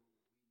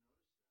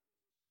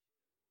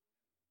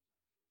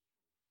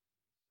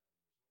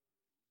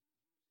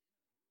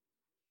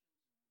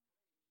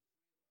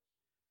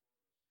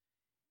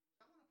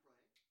 I want to pray.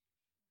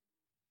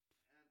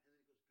 And then he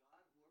goes,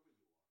 God, whoever you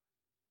are. Start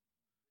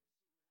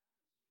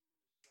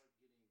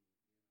getting,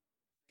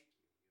 thank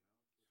you, with this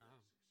experience.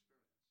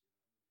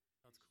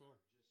 That's cool.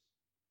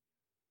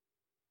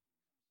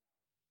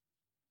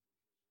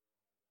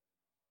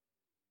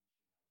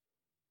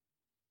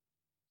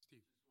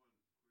 Steve.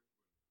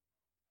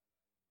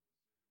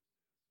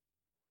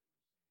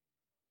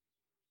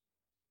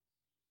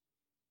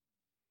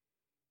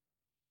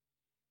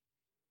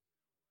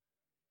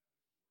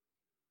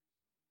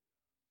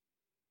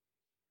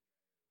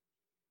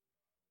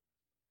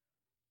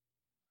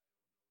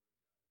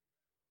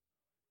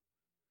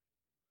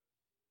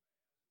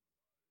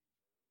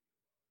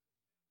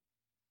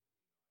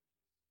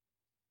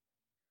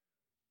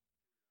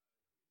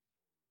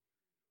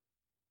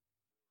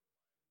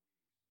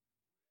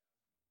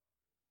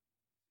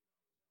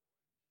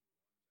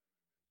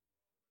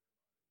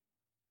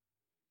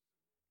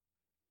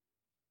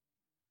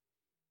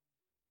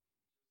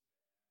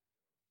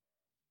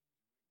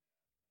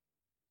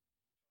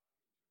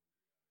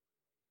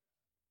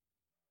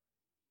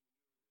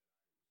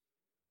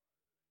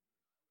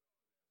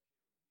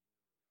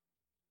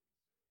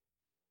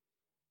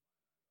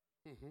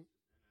 Mm-hmm.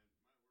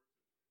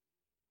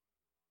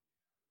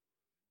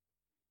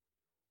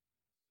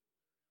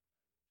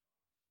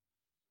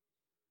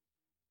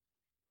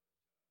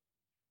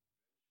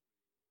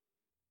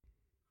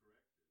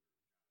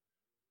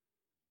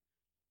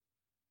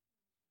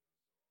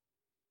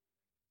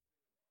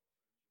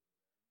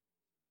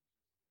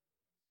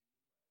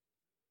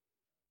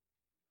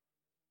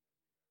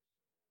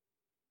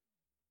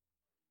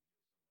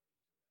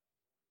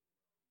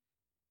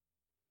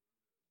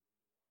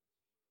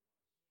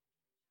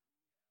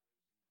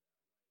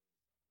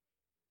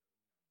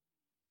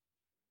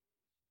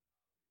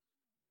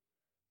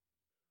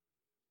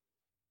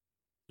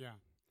 Yeah.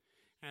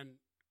 And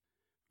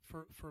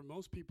for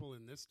most people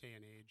in this day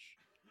and age,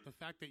 the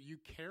fact that you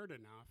cared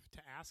enough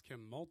to ask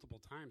him multiple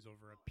times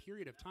over a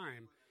period of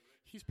time,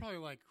 he's probably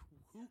like,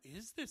 "Who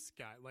is this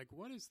guy? Like,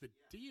 what is the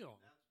deal?"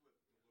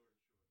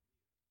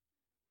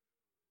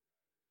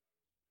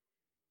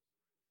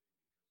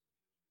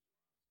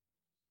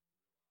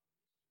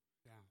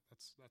 Yeah,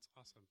 that's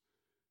awesome.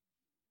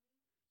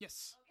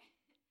 Yes,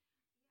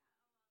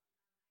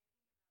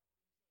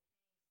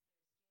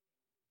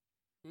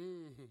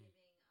 hmm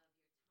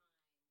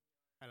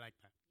I like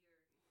that.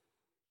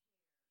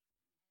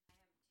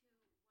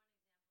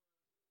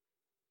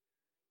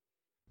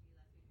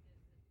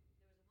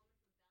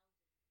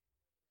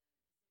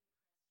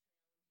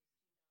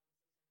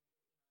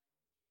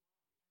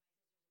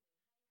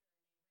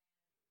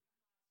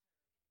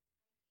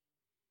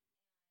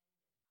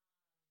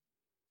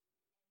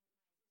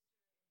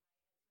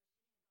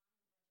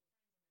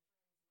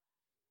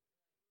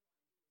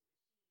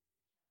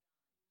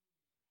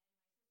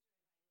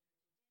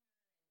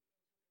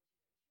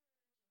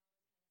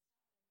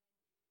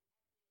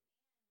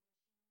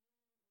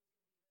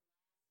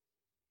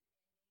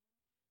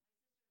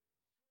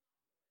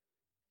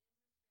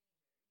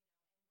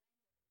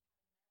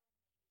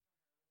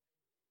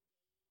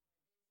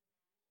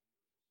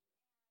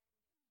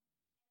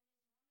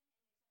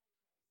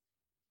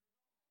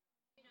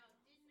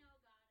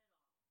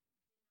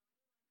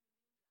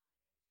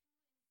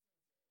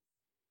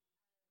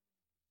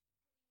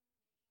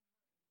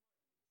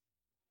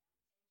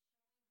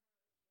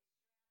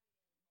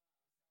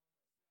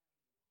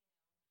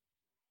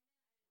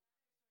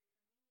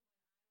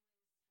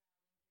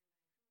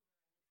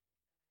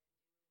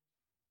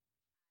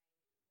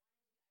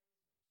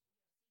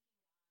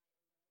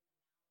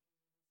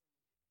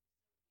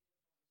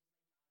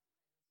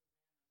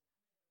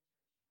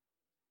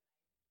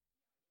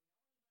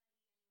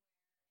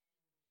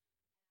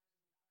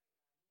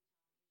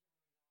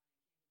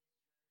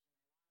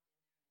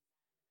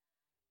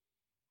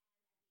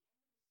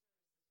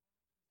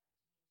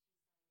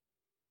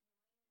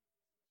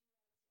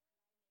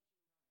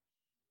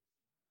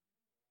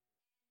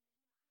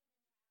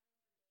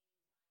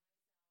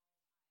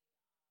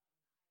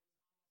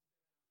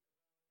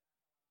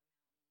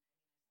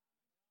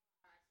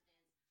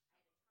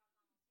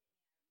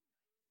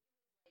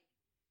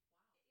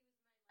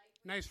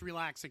 Nice,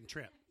 relaxing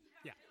trip.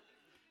 Yeah.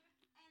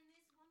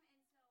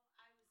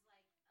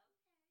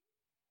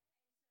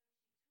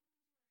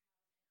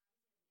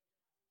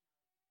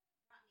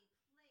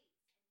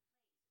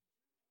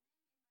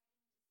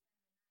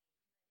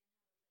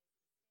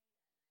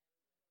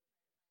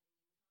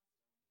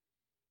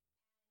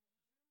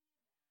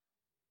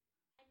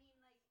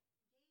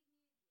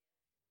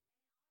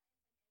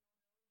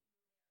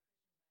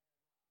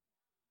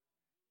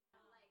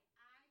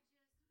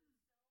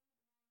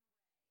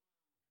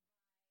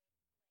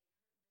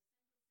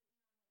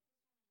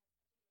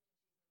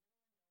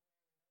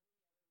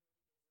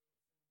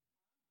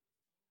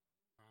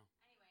 Wow.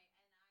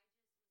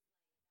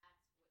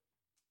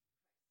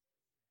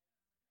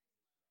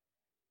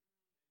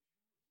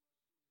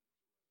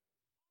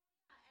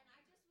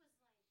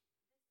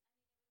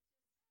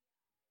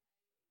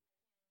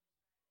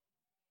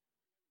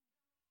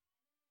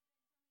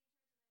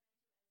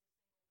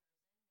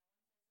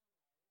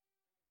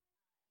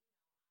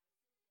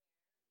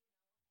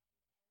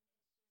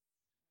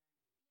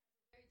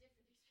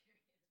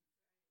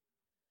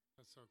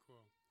 That's so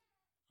cool.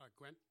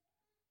 Gwen?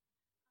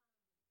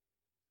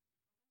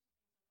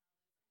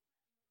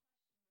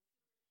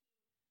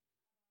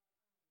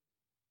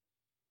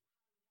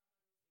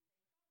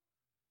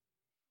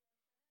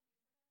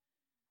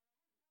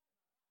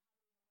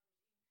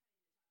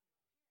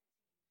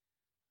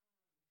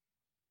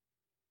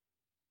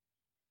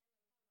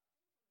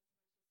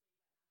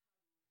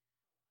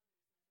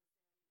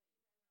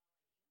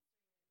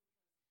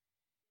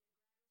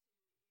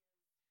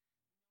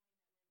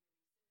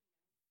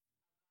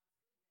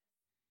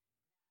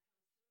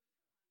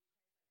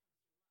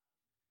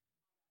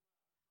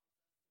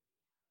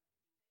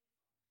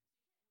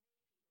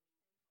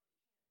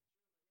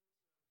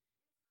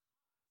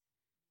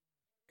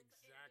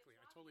 Exactly.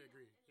 I totally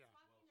agree. Yeah.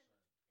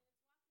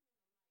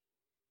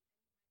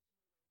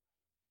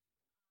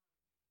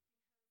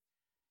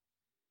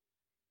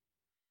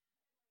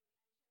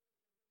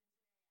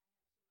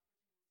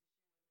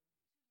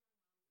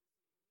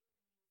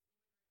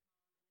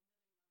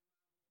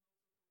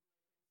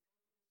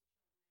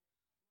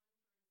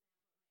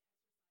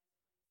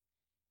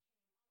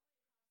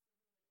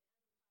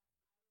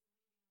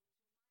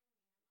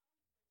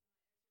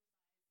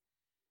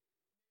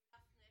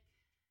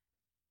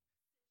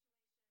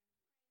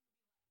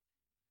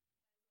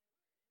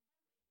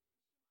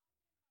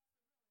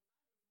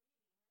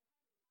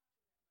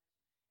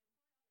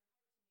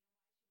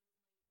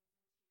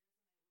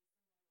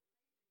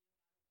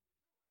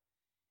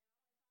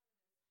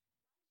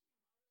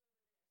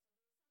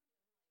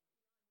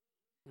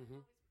 Mhm.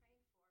 always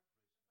praying for.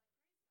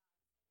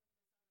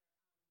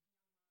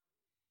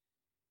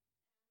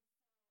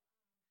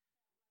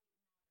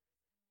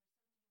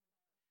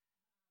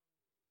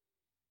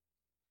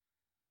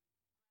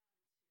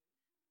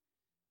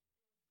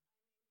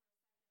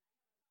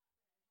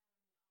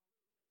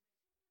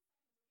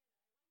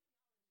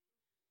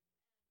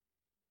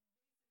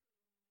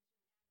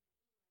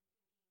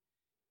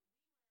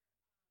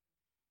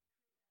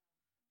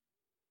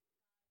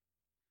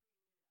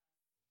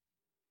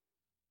 It's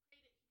like, praise God.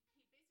 Same with this other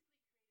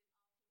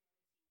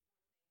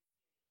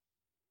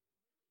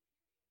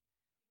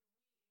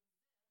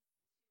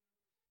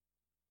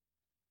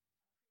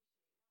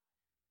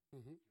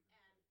Mhm.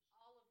 And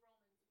all of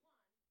Romans 1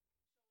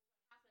 shows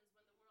what happens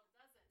when the world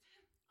doesn't Yep. honor and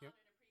appreciate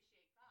God.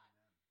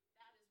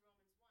 That is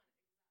Romans 1,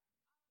 exact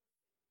opposite.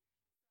 So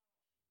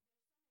there's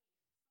so many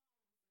psalms and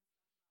stuff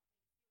about Thanksgiving, and we talked, and some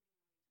of them are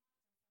so good.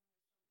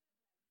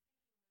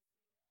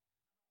 But I was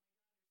thinking this week about my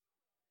daughter's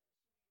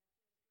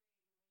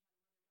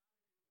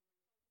quilt that she made in 5th grade when we had a mother-daughter group, and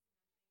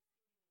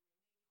we were focusing on Thanksgiving, and they made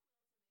quilts, and they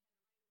had to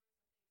write a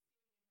verse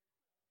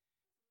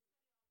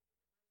of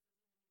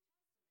Thanksgiving in her quilt.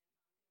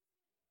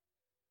 So we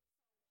studied all the different verses in the New Testament on Thanksgiving. So really, the health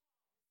of our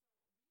souls depends on Thanksgiving.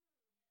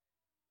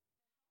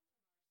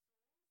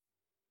 And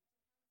so I was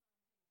thinking of some of those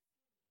verses.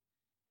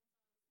 For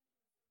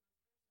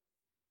example,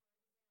 Paul,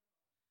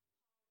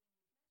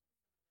 and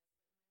you've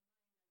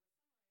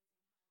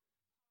mentioned some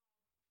of this, but in my mind I was summarizing how Paul, when he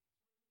talks about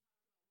what it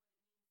means in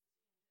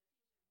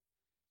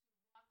Ephesians to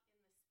walk in the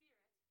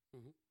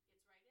Spirit, Mhm. it's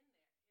right in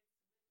there. It's with thanksgiving.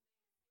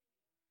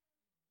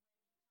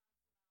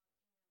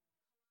 When he talks about in Colossians what it means for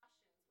our hearts to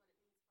be ruled in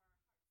peace, it's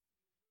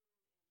thanksgiving. When he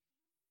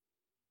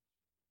talks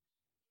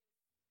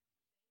in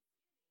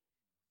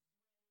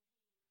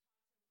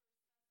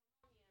 1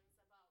 Thessalonians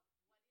about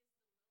what is the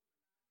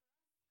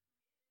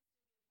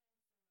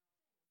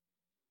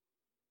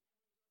will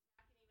for God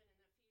for us, it is to give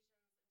thanks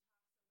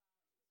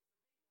in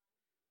all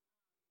things.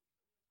 And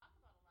when he goes back and even in Ephesians and talks about, this is a big one that we don't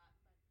talk about a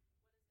lot,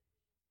 but what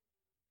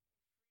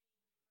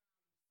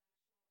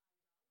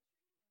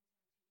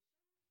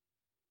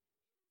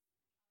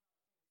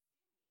does it mean to be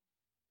freed from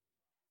sexual idolatry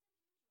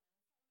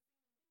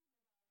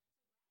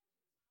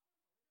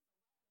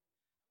and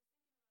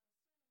temptation?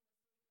 It is about Thanksgiving.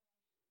 That's a huge one. And so I was even thinking about, so gratitude is powerful. It is a weapon.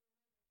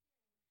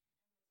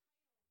 I was thinking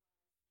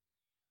about a sermon this week that I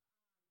remember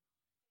hearing, and the title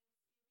was Thanksgiving is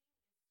Stronger Than Lust.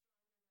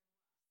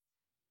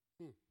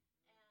 Hmm.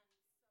 And so if you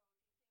think of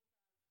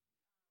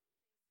Thanksgiving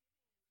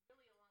is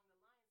really along the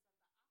lines of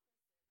the opposite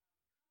of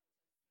covetousness.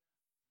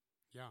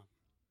 Yeah.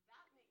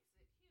 That makes it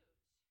huge.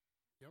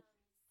 Yep.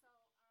 And so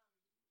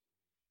Thanksgiving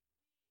inherently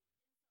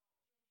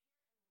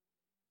is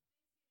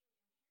unselfishness,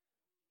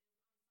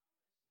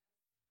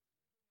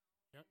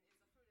 Yep.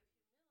 and is a fruit of humility.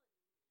 And so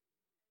cultivating,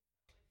 here's where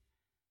I'm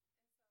going with what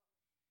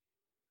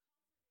it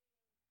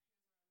really was mostly in my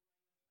mind,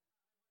 but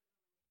to get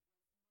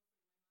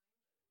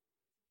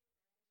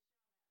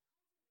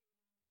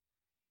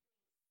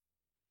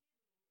there I had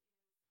to share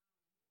all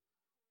that.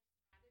 Cultivating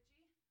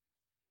Thanksgiving is a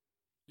core strategy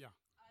Yeah. of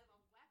a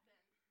weapon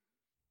against sin.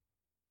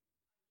 We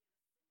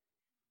know this.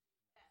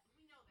 I know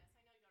you already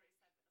said this.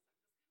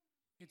 I'm just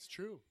saying It's it.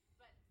 true.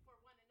 But for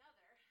one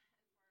another and for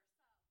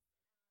ourselves.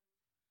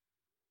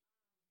 And it's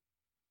not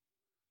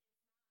something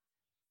that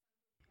we can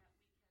tell people to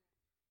do or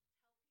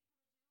out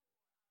of guilt or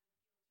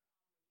obligation.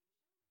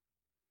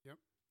 Yep.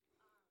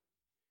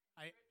 And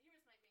I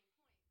here's my main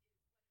point,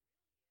 is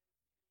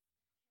what it really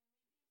is can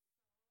we be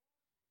so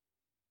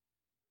unashamedly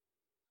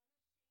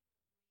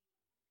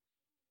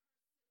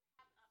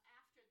have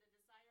after the desire for happiness in our lives, which is what God created us for, and your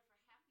research said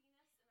everybody's happy when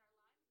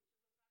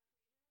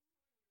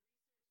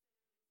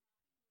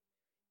they're in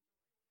joy or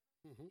whatever.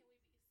 Mhm. Can we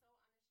be so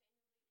unashamedly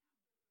after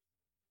desiring happiness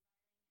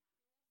that we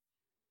pursue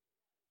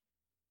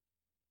Thanksgiving? It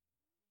comes out of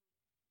that. It comes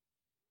out of that having the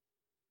heart eyes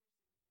to see God's grace in all situations. Anne was talking about a friend of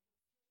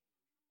hers, whoever had that disease, Anne, but she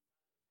gave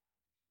testimony and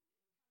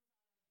thanks to God in the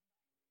middle of it and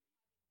how much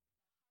that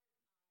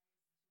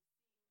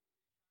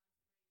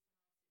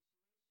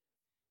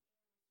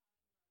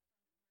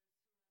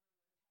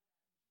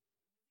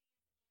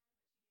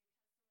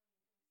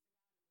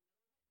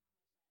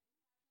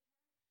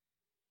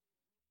impacted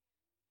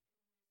her. We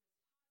can't, I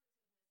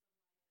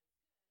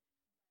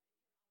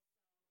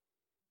mean, there's this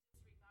positiveness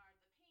of life that's good, but it can also disregard the pain of life. But having heart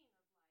eyes to see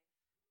God's grace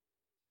in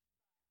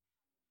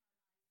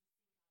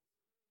all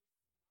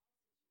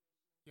situations,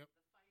 Yep.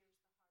 the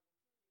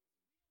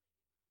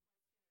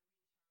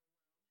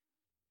fires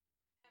the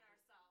heart included, is really what's going to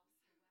reach our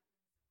world and ourselves. The weapons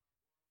of our warfare are mighty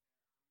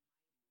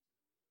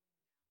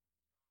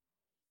to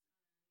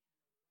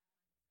the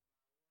pulling down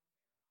of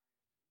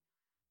strongholds.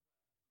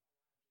 And the weapons of our warfare are not what a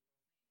lot of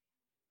people think.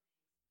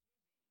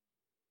 And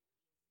Thanksgiving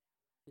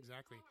is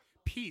that weapon. exactly.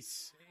 Powerful.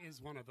 Peace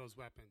is one of those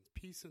weapons.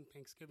 Peace and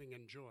thanksgiving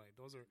and joy.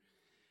 Those are,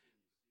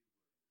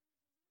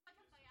 Like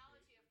a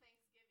theology of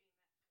Thanksgiving.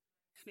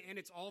 and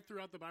it's all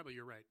throughout the Bible.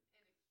 You're right. And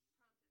it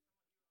prompted from what you were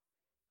all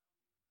saying.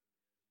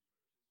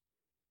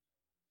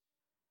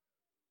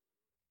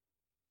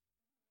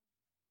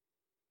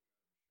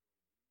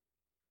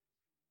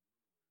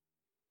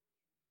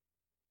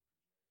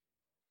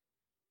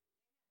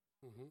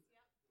 Hmm. Yep.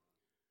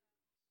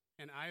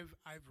 And I've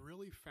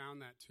really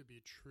found that to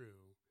be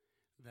true,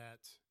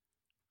 that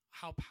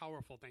how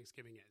powerful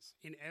Thanksgiving is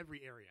in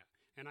every area.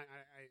 And I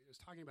was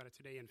talking about it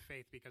today in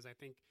faith because I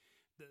think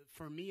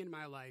for me in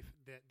my life,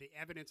 the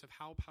evidence of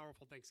how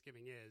powerful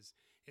Thanksgiving is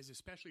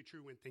especially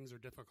true when things are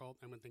difficult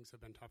and when things have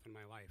been tough in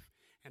my life.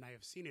 And I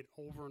have seen it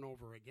over and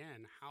over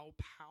again, how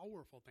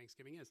powerful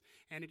Thanksgiving is.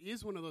 And it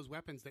is one of those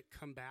weapons that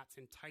combats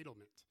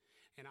entitlement.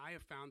 And I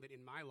have found that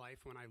in my life,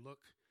 when I look,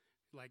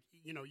 like,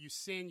 you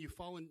sin, you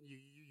fall in,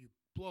 you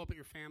blow up at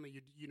your family,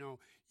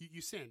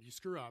 you sin, you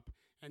screw up,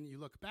 and you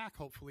look back,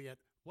 hopefully, at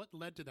what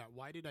led to that.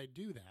 Why did I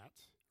do that,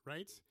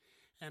 right?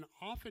 And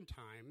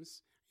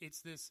oftentimes,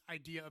 it's this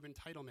idea of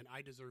entitlement.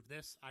 I deserve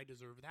this, I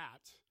deserve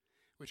that,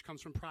 which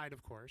comes from pride,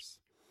 of course.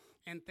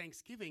 And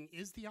Thanksgiving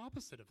is the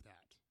opposite of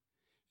that.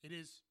 It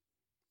is,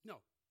 no,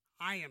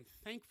 I am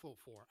thankful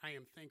for,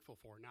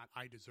 not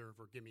I deserve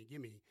or gimme,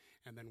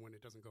 and then when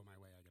it doesn't go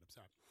my way, I get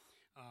upset.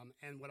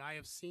 And what I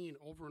have seen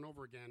over and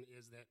over again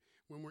is that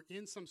when we're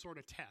in some sort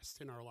of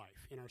test in our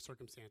life, in our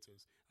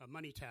circumstances, a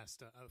money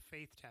test, a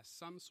faith test,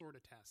 some sort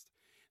of test,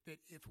 that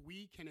if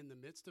we can, in the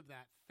midst of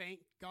that, thank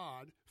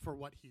God for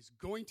what he's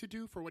going to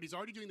do, for what he's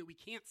already doing that we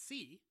can't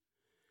see,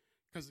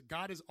 because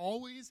God is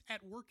always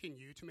at work in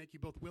you to make you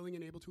both willing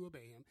and able to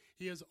obey him.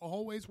 He is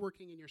always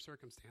working in your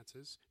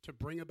circumstances to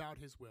bring about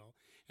his will.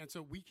 And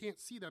so we can't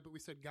see that, but we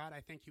said, God,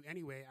 I thank you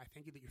anyway. I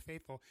thank you that you're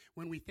faithful.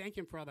 When we thank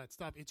him for all that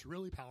stuff, it's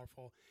really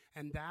powerful.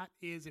 And that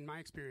is, in my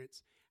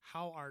experience,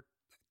 how our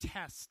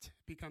test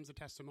becomes a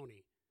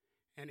testimony.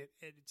 And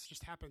it's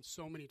just happened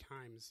so many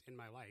times in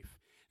my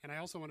life. And I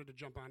also wanted to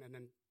jump on, and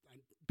then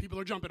people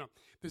are jumping up.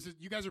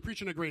 You guys are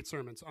preaching a great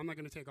sermon, so I'm not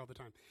going to take all the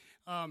time.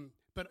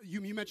 But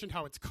you mentioned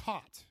how it's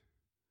caught.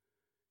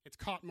 It's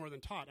caught more than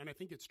taught, and I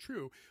think it's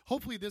true.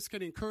 Hopefully this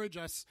can encourage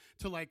us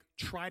to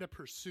try to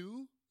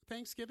pursue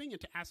Thanksgiving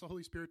and to ask the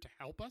Holy Spirit to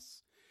help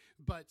us.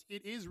 But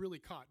it is really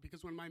caught,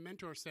 because when my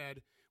mentor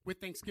said, with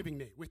Thanksgiving,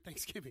 Nate, with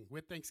Thanksgiving,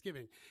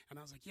 and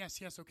I was like,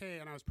 yes, okay,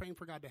 and I was praying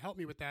for God to help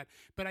me with that,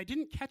 but I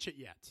didn't catch it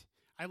yet.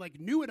 I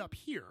knew it up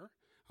here.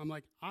 I'm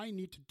like, I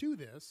need to do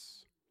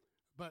this,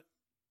 but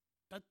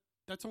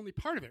that's only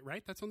part of it,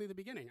 right? That's only the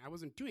beginning. I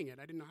wasn't doing it.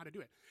 I didn't know how to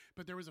do it.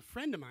 But there was a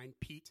friend of mine,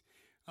 Pete,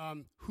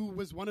 who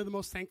was one of the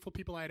most thankful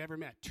people I had ever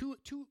met, to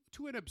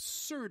an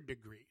absurd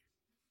degree,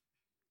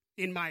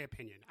 in my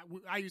opinion.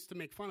 I used to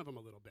make fun of him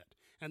a little bit,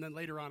 and then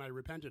later on I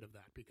repented of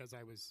that because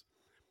I was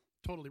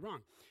totally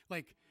wrong.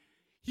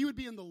 He would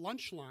be in the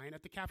lunch line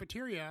at the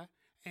cafeteria,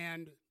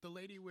 and the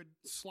lady would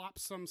slop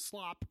some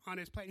slop on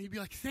his plate, and he'd be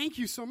like, thank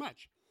you so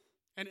much.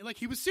 And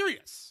he was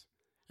serious.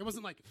 It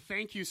wasn't like,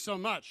 thank you so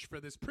much for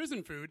this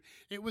prison food.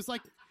 It was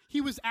like he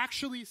was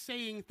actually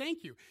saying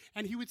thank you.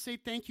 And he would say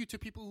thank you to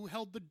people who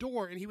held the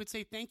door. And he would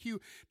say thank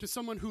you to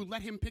someone who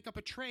let him pick up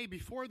a tray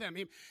before them.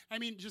 I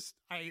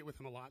ate with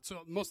him a lot.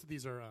 So most of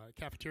these are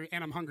cafeteria,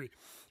 and I'm hungry.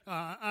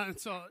 But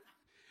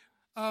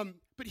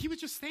he was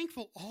just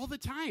thankful all the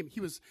time.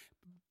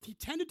 He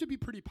tended to be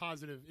pretty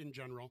positive in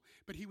general,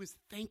 but he was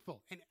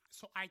thankful. And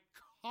so I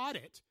caught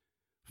it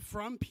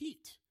from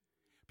Pete,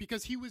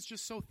 because he was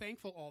just so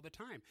thankful all the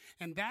time.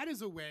 And that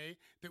is a way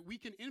that we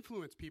can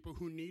influence people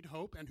who need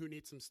hope and who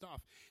need some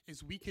stuff,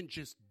 is we can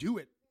just do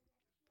it.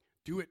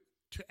 Do it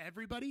to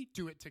everybody,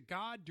 do it to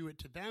God, do it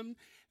to them.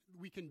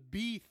 We can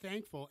be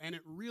thankful, and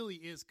it really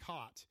is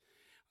caught.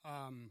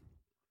 And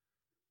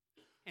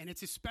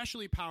it's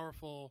especially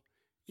powerful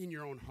in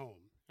your own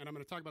home. And I'm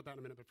going to talk about that in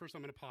a minute, but first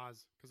I'm going to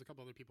pause because a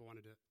couple other people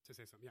wanted to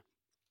say something. Yeah.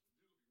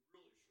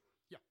 Really short.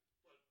 Yeah.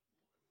 But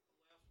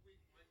last week,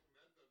 Michael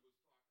Medved was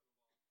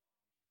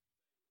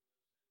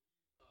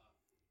talking about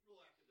real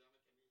academic,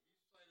 and he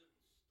cited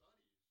studies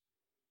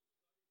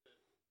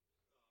that track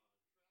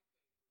thankfulness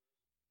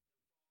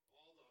and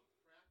all the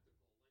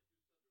practical, like you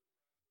said,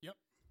 Yep.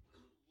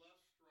 less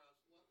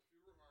stress,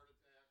 fewer heart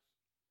attacks,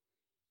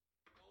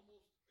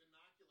 almost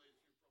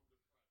inoculates you from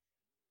depression.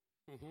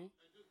 Mm-hmm.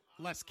 And just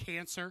Less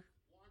cancer.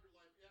 longer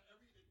life. Yeah,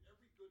 every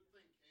good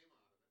thing came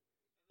out of it.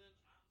 And then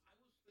I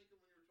was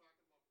thinking when you were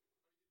talking about how to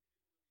get people to be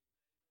thankful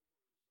for something that's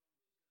going to happen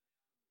in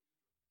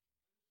the future.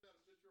 I just had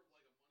a picture of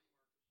a money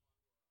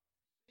market fund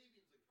or a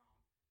savings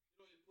account.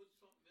 You put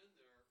something in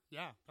there.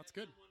 Yeah, that's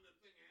and good. then when the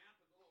thing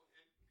happens, and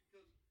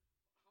because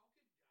how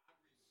can God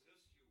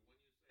resist you when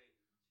you say,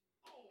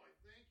 "Oh, I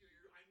thank you.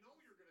 I know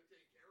you're going to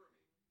take care of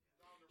me."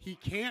 Down the He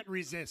road. can't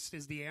resist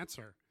is the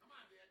answer. Come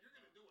on, Dad, you're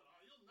going to do it.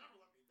 You'll never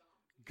let me down.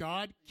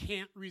 God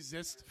can't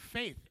resist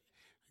faith.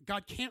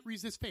 God can't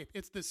resist faith.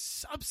 It's the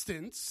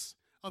substance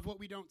of what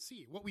we don't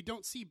see. What we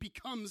don't see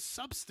becomes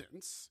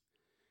substance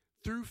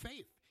through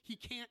faith. He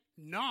can't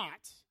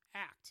not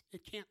act.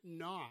 It can't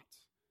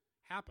not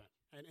happen.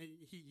 And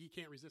he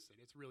can't resist it.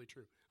 It's really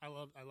true. I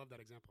love that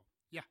example.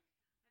 Yeah.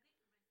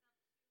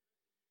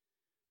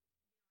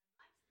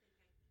 I think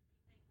for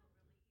myself, too,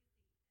 I like to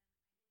think I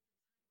can be thankful really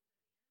easy.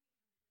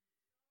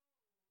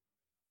 And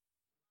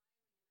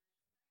I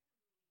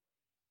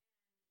think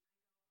sometimes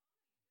at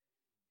the enemy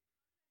comes in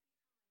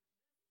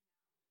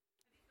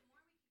so slyly, and I go, oh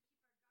my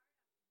goodness, he's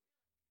going to come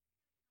and try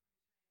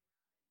and rob it. We have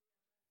less than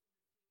this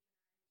week in our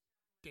chapel.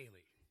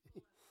 Daily.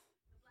 The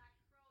black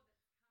crow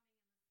that's coming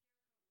and the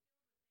scarecrow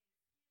filled with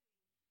Thanksgiving.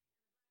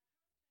 And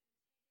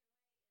the black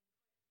crow's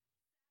trying to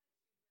take it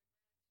away and put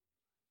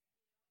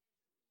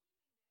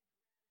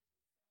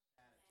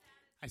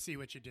I see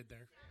what you did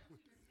there.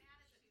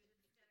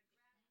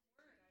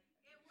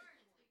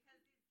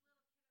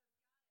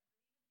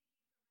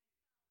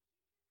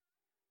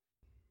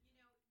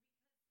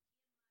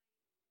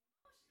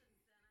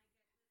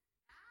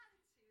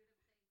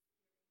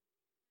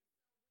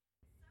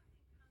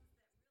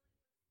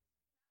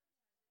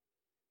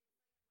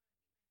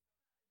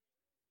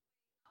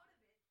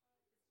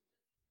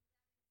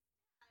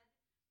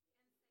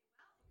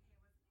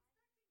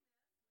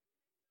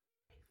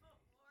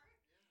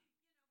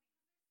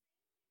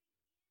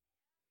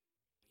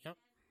 Yep.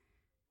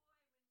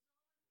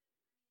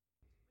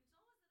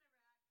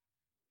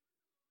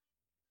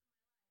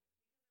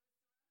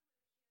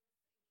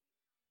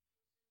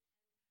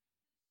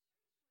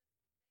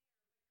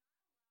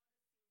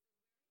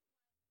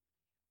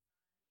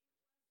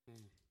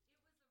 Mm.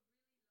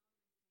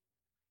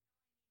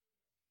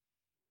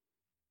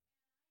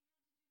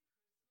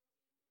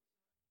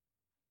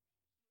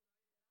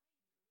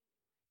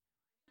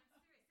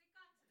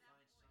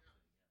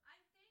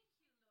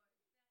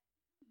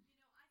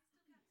 Find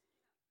something.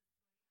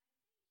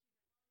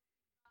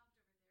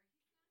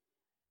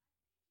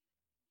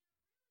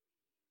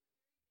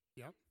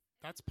 Yep.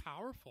 That's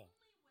powerful.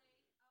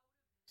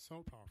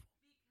 So powerful.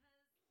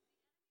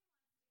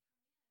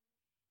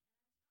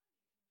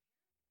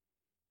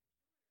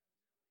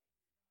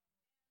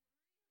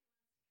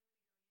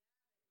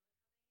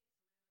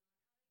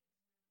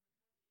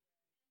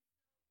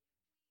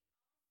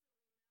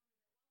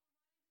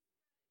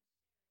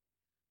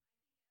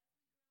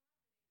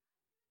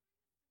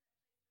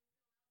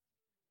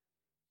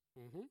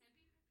 Mm-hmm.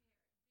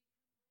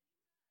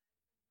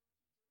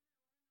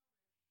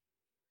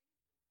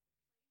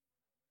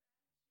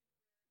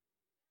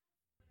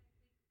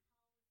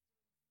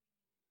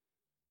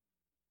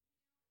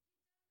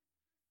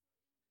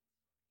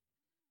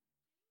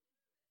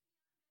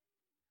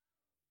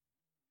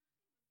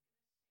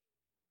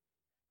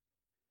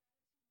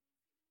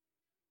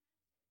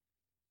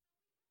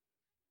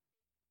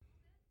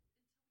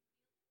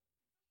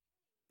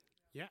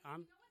 Yeah,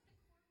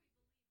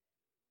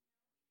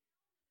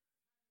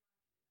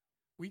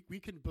 we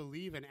can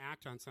believe and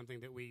act on something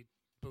that we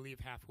believe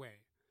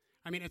halfway.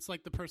 I mean, it's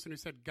like the person who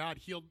said,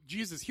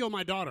 Jesus, heal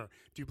my daughter.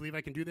 Do you believe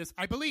I can do this?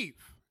 I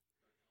believe.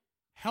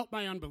 Help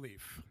my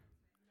unbelief.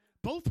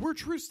 Both were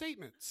true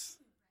statements.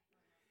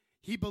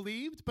 He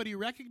believed, but he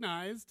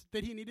recognized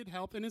that he needed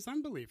help in his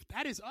unbelief.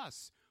 That is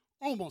us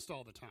almost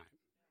all the time.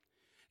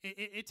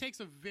 It takes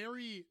a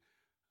very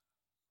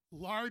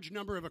large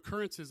number of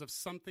occurrences of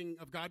something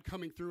of God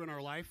coming through in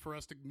our life for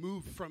us to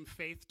move from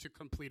faith to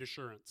complete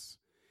assurance.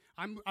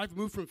 I've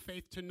moved from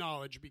faith to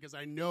knowledge because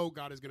I know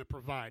God is going to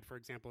provide, for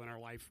example, in our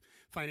life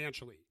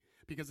financially.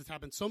 Because it's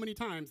happened so many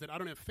times that I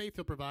don't have faith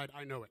he'll provide,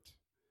 I know it.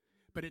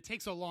 But it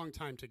takes a long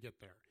time to get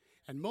there.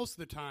 And most of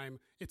the time,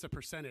 it's a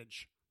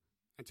percentage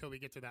until we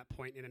get to that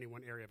point in any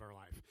one area of our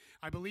life.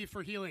 I believe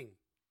for healing,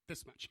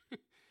 this much.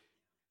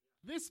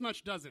 This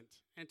much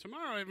doesn't. And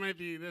tomorrow it might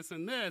be this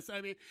and this.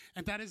 I mean,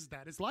 and that is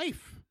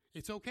life.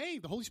 It's okay.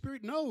 The Holy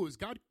Spirit knows.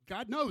 God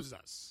knows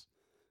us.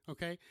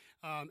 Okay?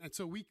 And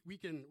so we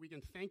can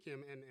thank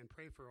him and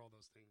pray for all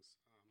those things.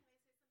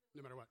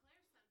 No matter what.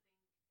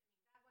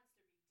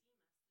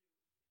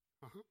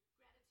 Uh-huh.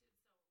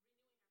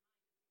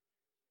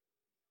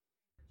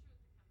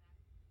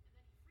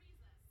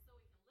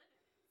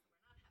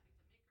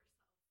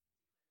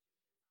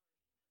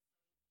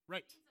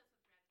 Right.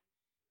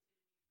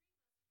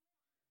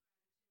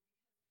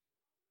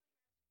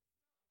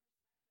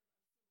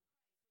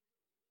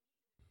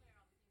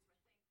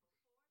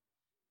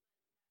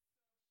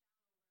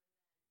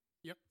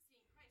 Yep.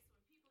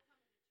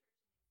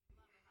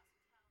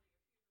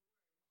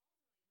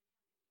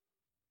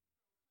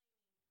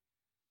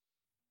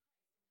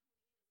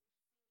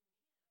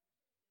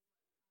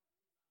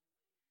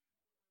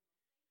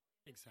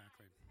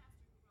 Exactly.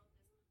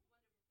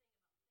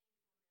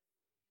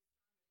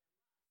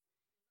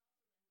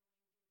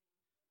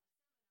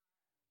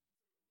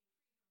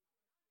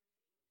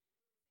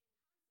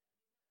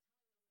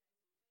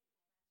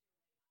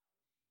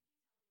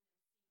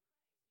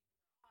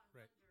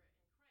 Right.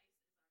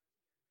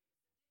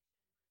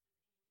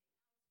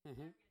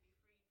 Mm-hmm.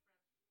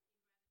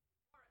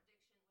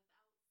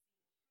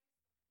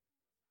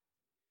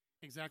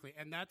 Exactly,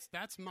 and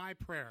that's my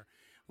prayer.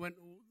 When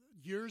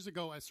years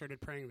ago I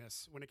started praying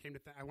this, when it came to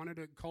I wanted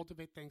to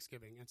cultivate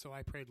Thanksgiving, and so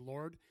I prayed,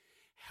 Lord,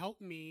 help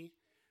me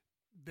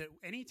that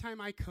anytime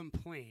I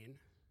complain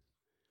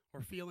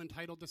or feel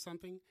entitled to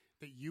something,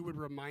 that you would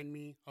remind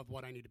me of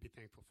what I need to be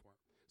thankful for.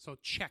 So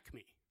check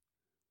me.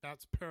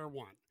 That's prayer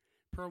one.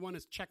 Prayer one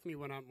is check me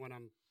when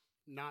I'm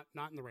not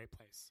in the right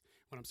place.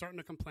 When I'm starting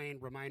to complain,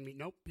 remind me,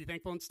 nope, be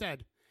thankful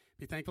instead.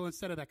 Be thankful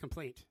instead of that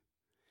complaint.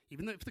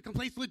 Even if the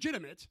complaint's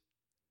legitimate,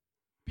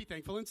 be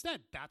thankful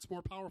instead. That's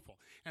more powerful.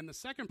 And the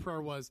second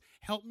prayer was,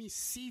 help me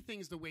see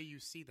things the way you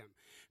see them.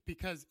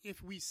 Because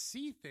if we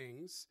see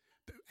things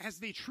as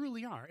they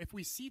truly are, if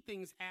we see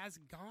things as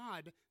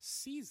God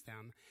sees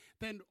them,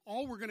 then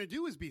all we're going to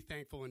do is be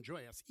thankful and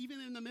joyous, even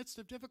in the midst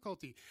of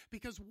difficulty.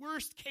 Because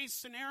worst case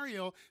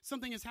scenario,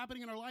 something is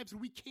happening in our lives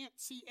and we can't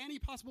see any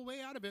possible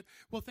way out of it.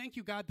 Well, thank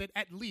you, God, that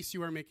at least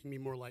you are making me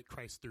more like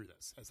Christ through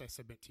this, as I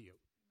submit to you.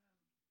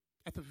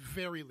 At the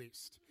very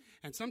least.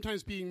 And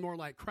sometimes being more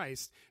like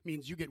Christ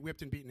means you get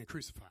whipped and beaten and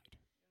crucified.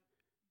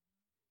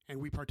 And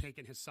we partake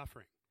in his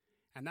suffering.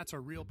 And that's a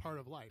real part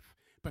of life.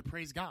 But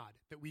praise God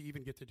that we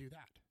even get to do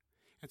that.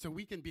 And so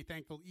we can be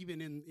thankful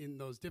even in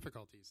those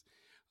difficulties.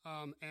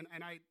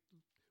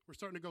 We're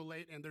starting to go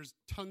late, and there's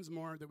tons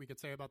more that we could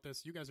say about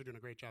this. You guys are doing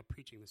a great job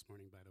preaching this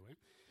morning, by the way.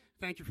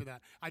 Thank you for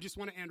that. I just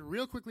want to end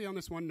real quickly on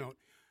this one note.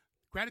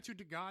 Gratitude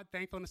to God,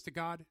 thankfulness to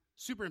God,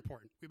 super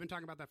important. We've been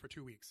talking about that for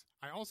 2 weeks.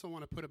 I also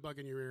want to put a bug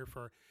in your ear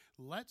for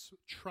let's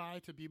try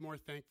to be more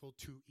thankful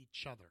to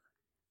each other,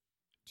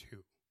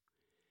 too.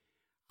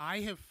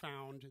 I have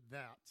found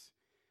that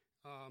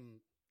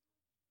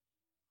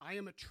I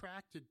am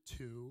attracted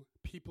to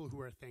people who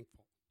are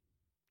thankful.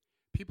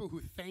 People who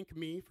thank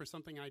me for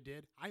something I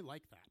did, I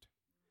like that.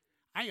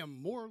 I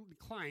am more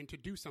inclined to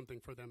do something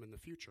for them in the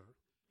future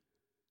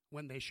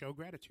when they show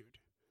gratitude.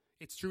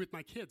 It's true with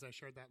my kids. I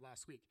shared that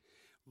last week.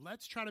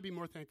 Let's try to be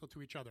more thankful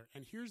to each other.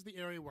 And here's the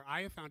area where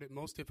I have found it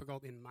most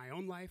difficult in my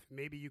own life.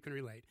 Maybe you can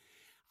relate.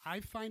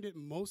 I find it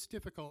most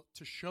difficult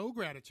to show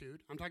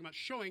gratitude. I'm talking about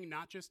showing,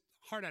 not just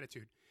heart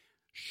attitude.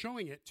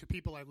 Showing it to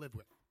people I live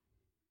with.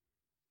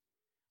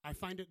 I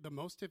find it the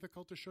most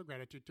difficult to show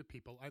gratitude to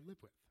people I live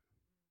with.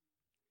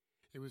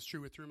 It was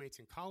true with roommates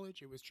in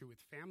college. It was true with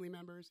family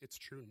members. It's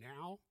true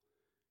now.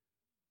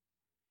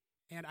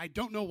 And I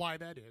don't know why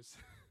that is.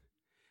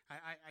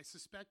 I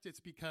suspect it's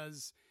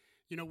because,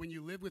 when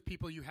you live with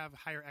people, you have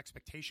higher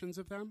expectations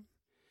of them.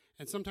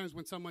 And sometimes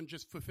when someone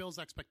just fulfills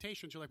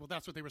expectations, you're like, well,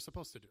 that's what they were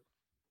supposed to do.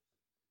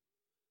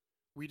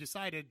 We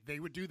decided they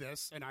would do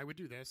this and I would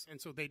do this,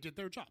 and so they did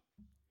their job.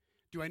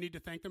 Do I need to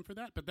thank them for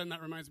that? But then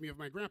that reminds me of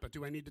my grandpa.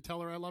 Do I need to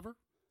tell her I love her?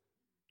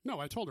 No,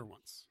 I told her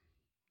once.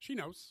 She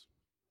knows.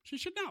 She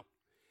should know.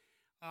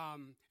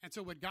 And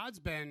so what God's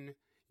been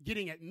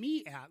getting at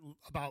me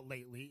about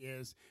lately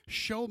is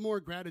show more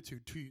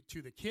gratitude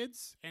to the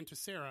kids and to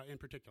Sarah in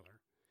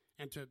particular,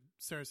 and to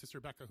Sarah's sister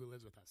Becca who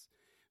lives with us.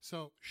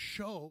 So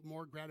show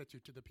more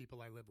gratitude to the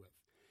people I live with.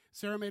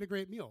 Sarah made a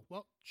great meal.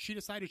 Well, she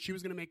decided she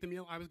was going to make the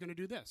meal. I was going to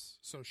do this.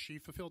 So she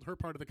fulfilled her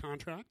part of the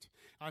contract.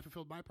 I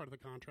fulfilled my part of the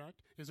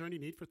contract. Is there any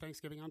need for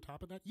Thanksgiving on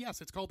top of that?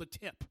 Yes, it's called a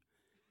tip.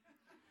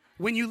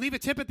 When you leave a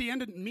tip at the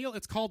end of the meal,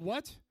 it's called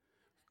what?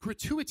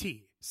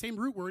 Gratuity. Same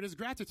root word as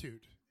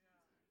gratitude.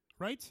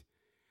 Right?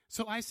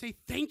 So I say,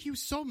 thank you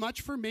so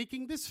much for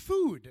making this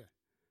food.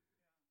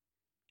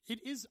 It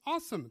is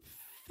awesome.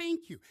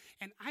 Thank you.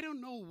 And I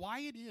don't know why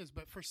it is,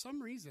 but for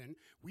some reason,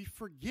 we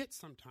forget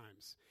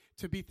sometimes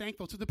to be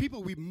thankful to the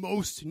people we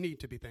most need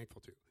to be thankful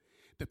to.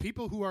 The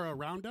people who are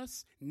around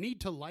us need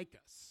to like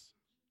us.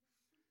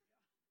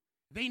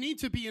 They need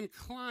to be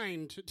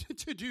inclined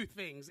to do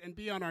things and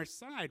be on our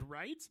side,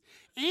 right?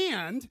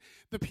 And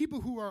the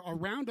people who are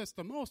around us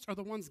the most are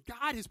the ones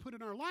God has put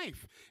in our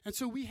life. And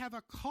so we have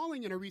a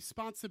calling and a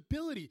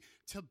responsibility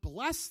to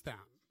bless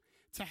them,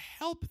 to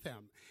help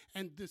them.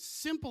 And the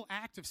simple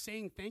act of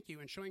saying thank you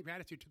and showing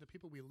gratitude to the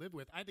people we live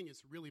with, I think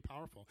is really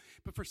powerful.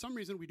 But for some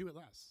reason, we do it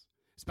less.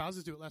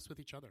 Spouses do it less with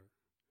each other.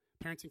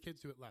 Parents and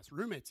kids do it less.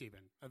 Roommates even,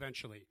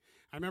 eventually.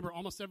 I remember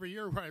almost every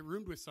year where I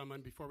roomed with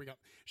someone before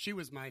she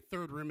was my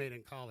third roommate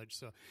in college,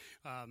 so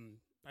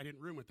I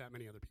didn't room with that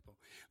many other people.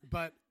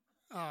 But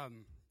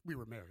we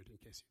were married, in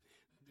case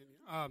you...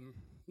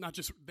 not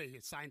just they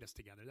assigned us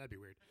together. That'd be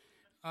weird.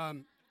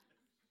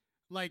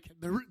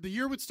 The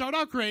year would start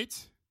out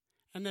great,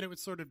 and then it would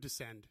sort of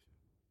descend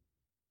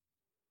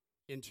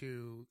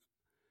into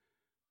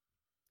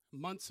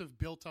months of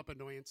built-up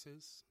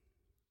annoyances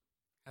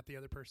at the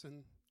other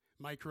person,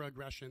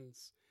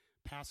 microaggressions,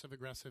 passive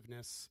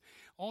aggressiveness,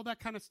 all that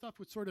kind of stuff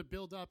would sort of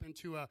build up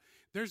into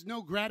there's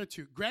no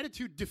gratitude.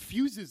 Gratitude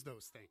diffuses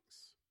those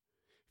things.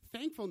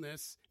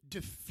 Thankfulness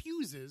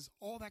diffuses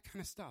all that kind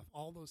of stuff,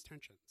 all those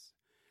tensions.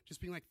 Just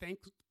being like,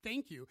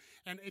 thank you.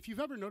 And if you've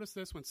ever noticed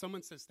this, when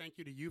someone says thank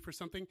you to you for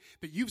something,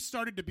 that you've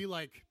started to be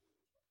like,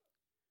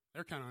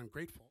 they're kind of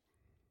ungrateful.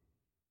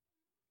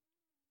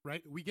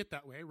 Right? We get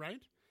that way,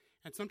 right?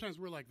 And sometimes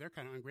we're like, they're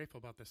kind of ungrateful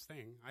about this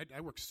thing. I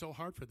worked so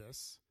hard for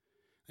this.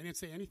 I didn't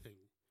say anything.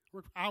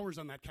 Worked hours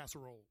on that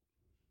casserole.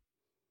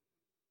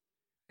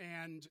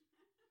 And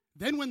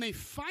then when they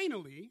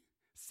finally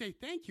say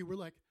thank you, we're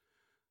like,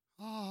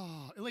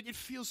 oh, like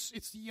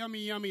it's yummy,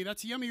 yummy.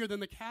 That's yummier than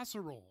the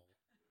casserole.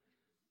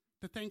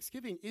 The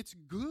Thanksgiving, it's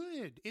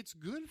good. It's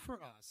good for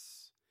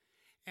us.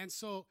 And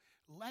so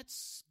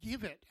let's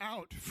give it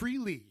out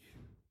freely,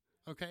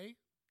 okay?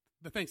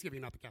 The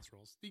Thanksgiving, not the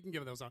casseroles. You can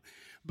give those out.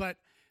 But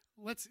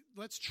let's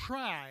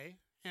try,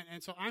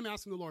 and so I'm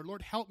asking the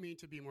Lord, help me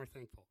to be more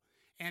thankful.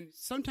 And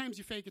sometimes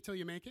you fake it till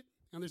you make it,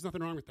 and there's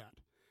nothing wrong with that.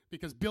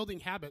 Because building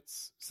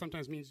habits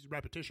sometimes means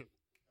repetition,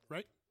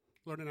 right?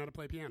 Learning how to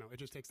play piano, it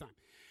just takes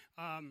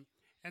time.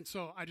 And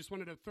so I just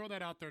wanted to throw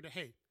that out there to,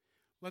 hey,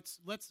 let's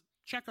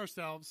check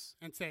ourselves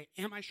and say,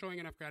 am I showing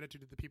enough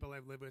gratitude to the people I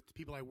live with, to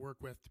people I work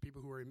with, to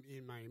people who are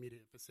in my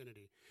immediate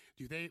vicinity?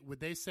 Would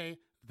they say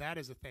that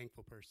is a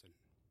thankful person?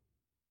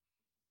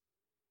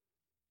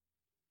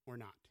 Or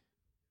not?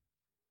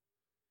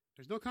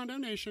 There's no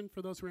condemnation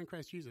for those who are in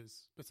Christ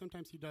Jesus, but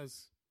sometimes he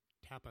does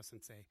tap us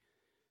and say,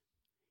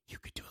 you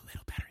could do a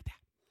little better at that.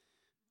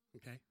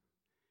 Okay?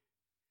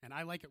 And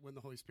I like it when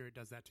the Holy Spirit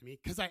does that to me,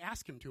 because I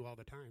ask him to all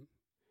the time.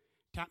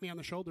 Tap me on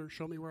the shoulder,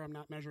 show me where I'm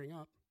not measuring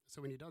up.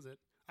 So when he does it,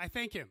 I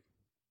thank him.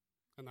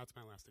 And that's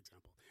my last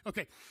example.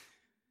 Okay,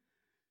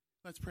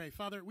 let's pray.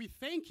 Father, we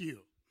thank you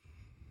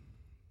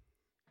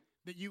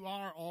that you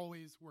are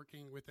always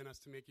working within us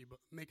to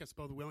make us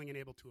both willing and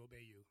able to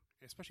obey you,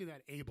 especially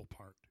that able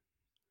part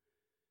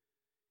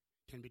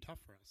can be tough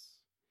for us.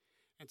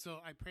 And so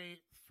I pray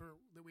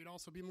that we'd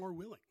also be more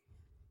willing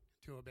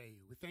to obey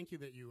you. We thank you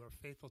that you are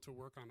faithful to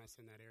work on us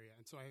in that area.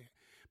 And so I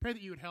pray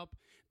that you would help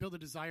build a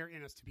desire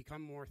in us to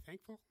become more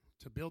thankful,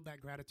 to build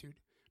that gratitude,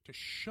 to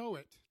show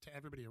it to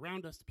everybody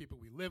around us, to people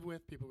we live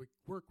with, people we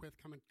work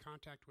with, come in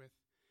contact with,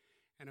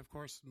 and of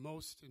course,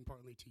 most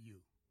importantly, to you,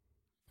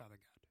 Father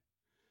God.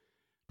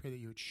 Pray that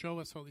you would show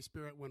us, Holy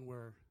Spirit, when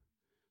we're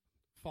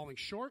falling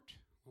short,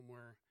 when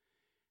we're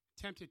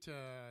tempted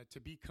to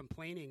be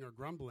complaining or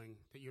grumbling,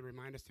 that you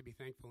remind us to be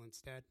thankful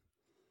instead.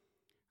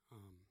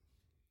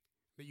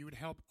 That you would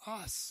help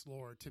us,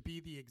 Lord, to be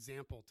the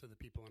example to the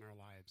people in our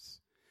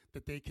lives,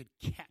 that they could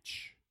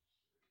catch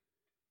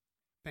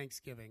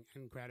thanksgiving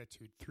and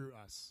gratitude through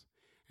us,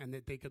 and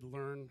that they could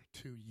learn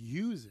to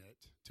use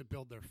it to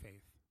build their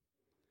faith.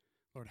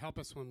 Lord, help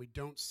us when we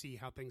don't see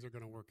how things are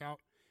going to work out,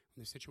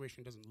 when the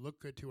situation doesn't look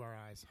good to our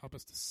eyes. Help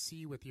us to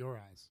see with your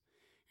eyes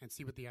and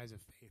see with the eyes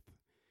of faith,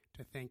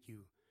 to thank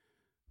you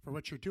for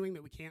what you're doing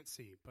that we can't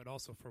see, but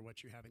also for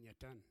what you haven't yet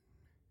done,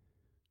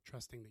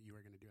 trusting that you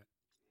are going to do it.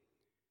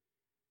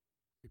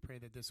 We pray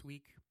that this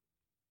week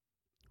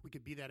we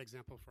could be that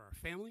example for our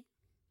family,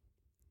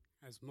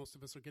 as most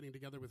of us are getting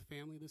together with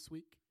family this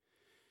week.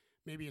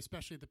 Maybe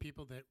especially the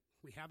people that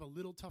we have a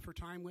little tougher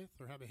time with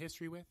or have a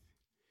history with.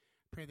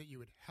 Pray that you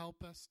would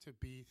help us to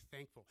be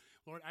thankful.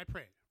 Lord, I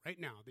pray right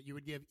now that you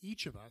would give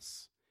each of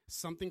us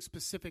something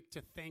specific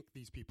to thank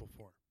these people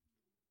for.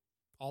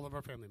 All of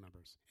our family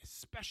members,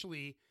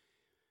 especially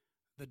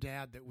the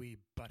dad that we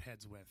butt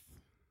heads with,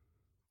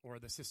 or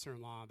the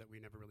sister-in-law that we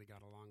never really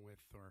got along with,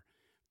 or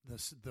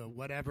the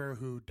whatever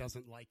who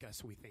doesn't like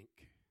us, we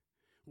think.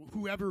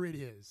 Whoever it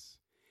is,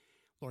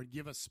 Lord,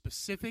 give us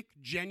specific,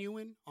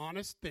 genuine,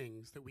 honest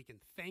things that we can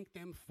thank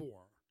them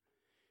for.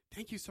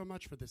 Thank you so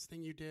much for this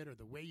thing you did, or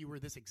the way you were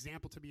this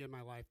example to me in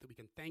my life, that we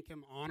can thank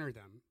him, honor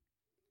them.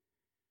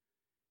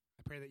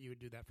 I pray that you would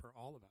do that for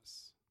all of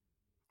us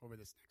over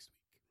this next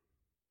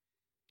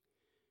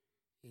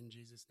week. In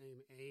Jesus' name,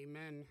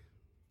 amen.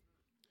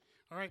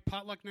 All right,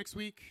 potluck next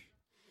week.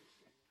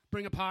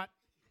 Bring a pot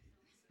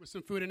with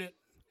some food in it.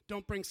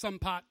 Don't bring some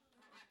pot.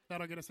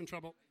 That'll get us in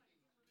trouble.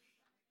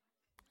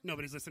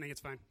 Nobody's listening.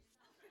 It's fine.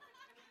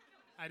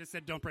 I just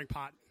said don't bring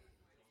pot.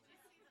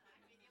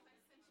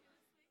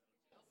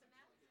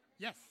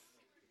 Yes.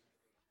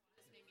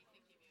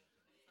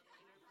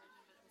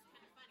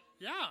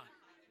 Yeah.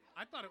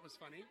 I thought it was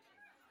funny.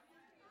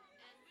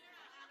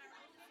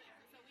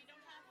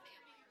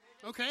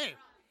 Okay.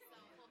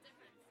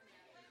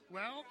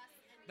 Well,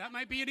 that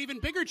might be an even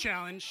bigger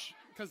challenge,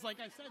 because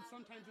like I said,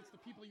 sometimes it's the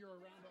people you're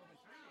around all the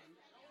time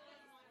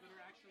that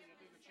are actually a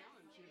bigger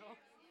challenge, you know?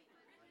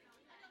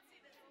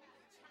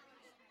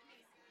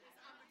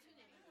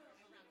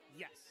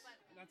 Yes,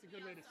 that's a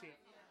good way to see it.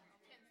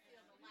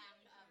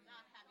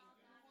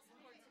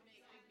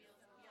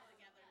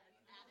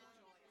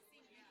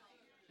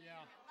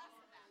 Yeah.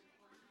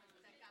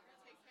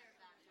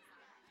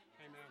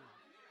 Amen.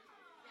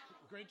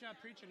 Great job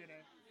preaching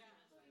today.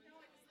 No,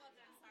 I just love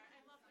that. Sorry, I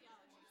love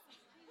theology.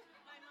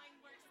 My mind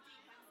works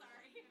deep. I'm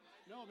sorry.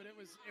 No, but it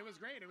was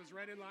great. It was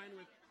right in line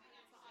with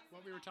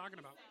what we were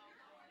talking about.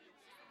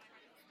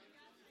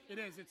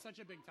 It is. It's such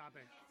a big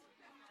topic.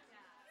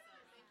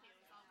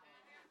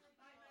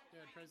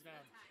 Good. Praise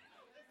God.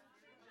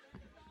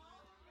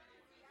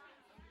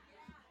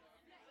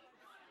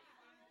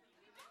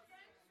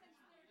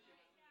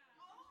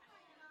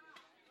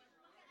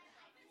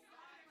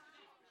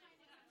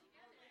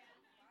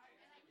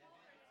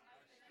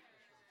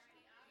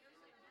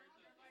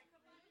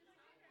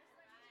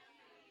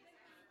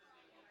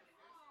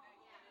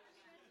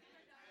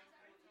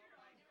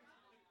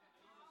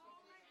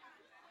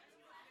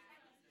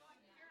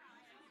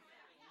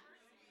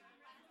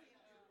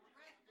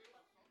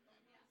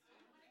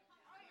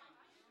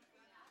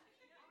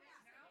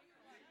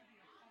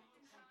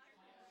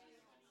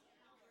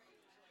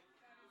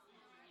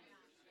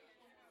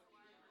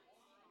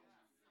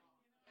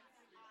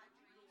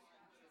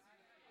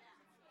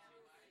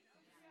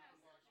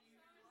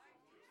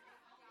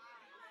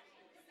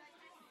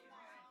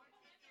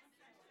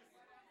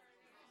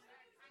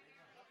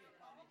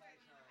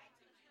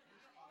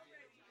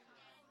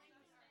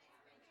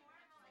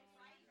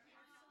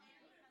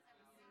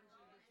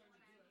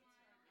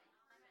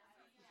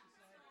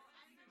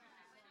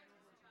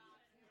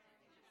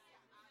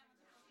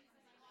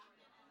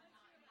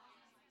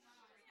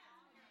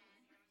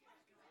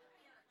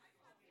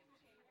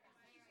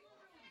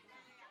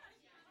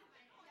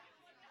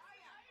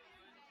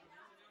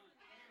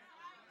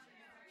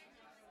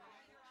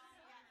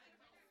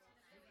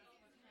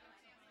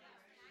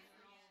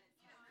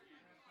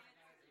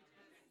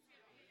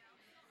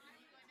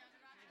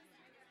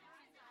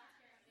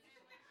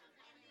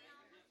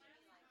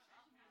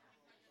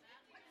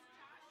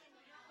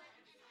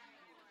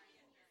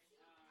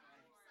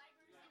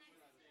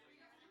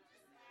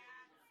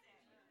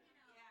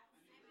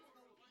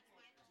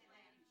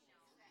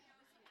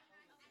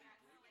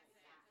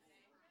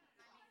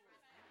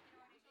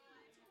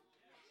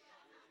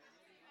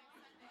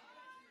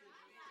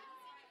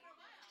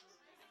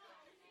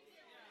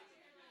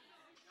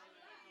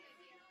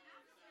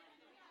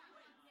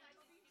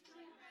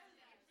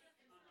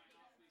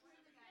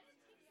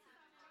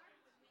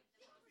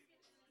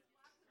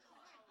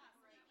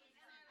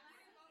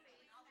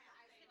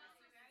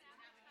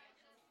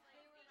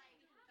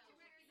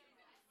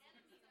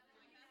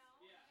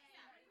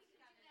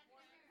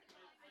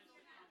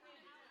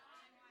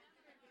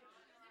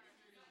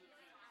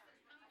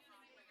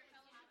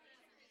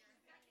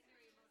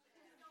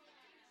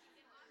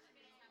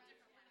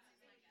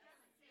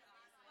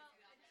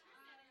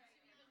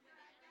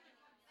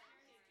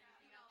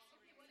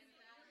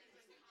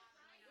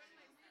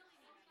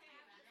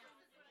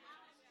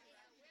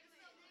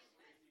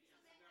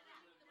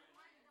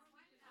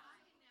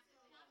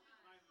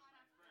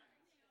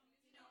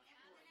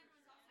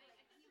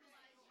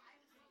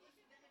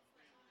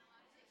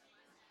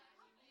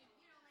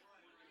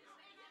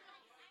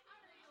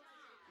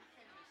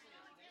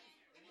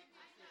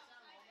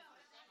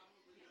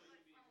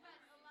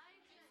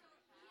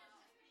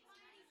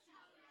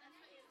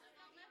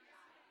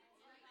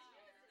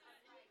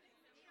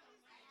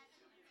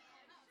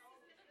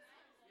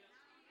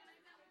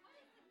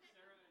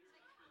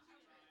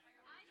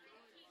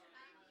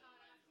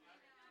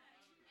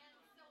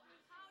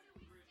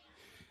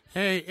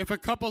 Hey, if a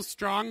couple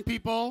strong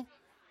people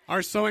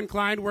are so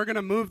inclined, we're going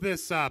to move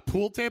this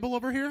pool table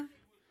over here.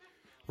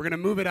 We're going to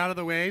move it out of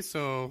the way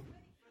so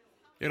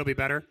it'll be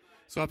better.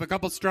 So if a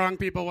couple strong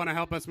people want to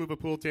help us move a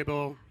pool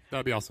table, that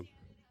would be awesome.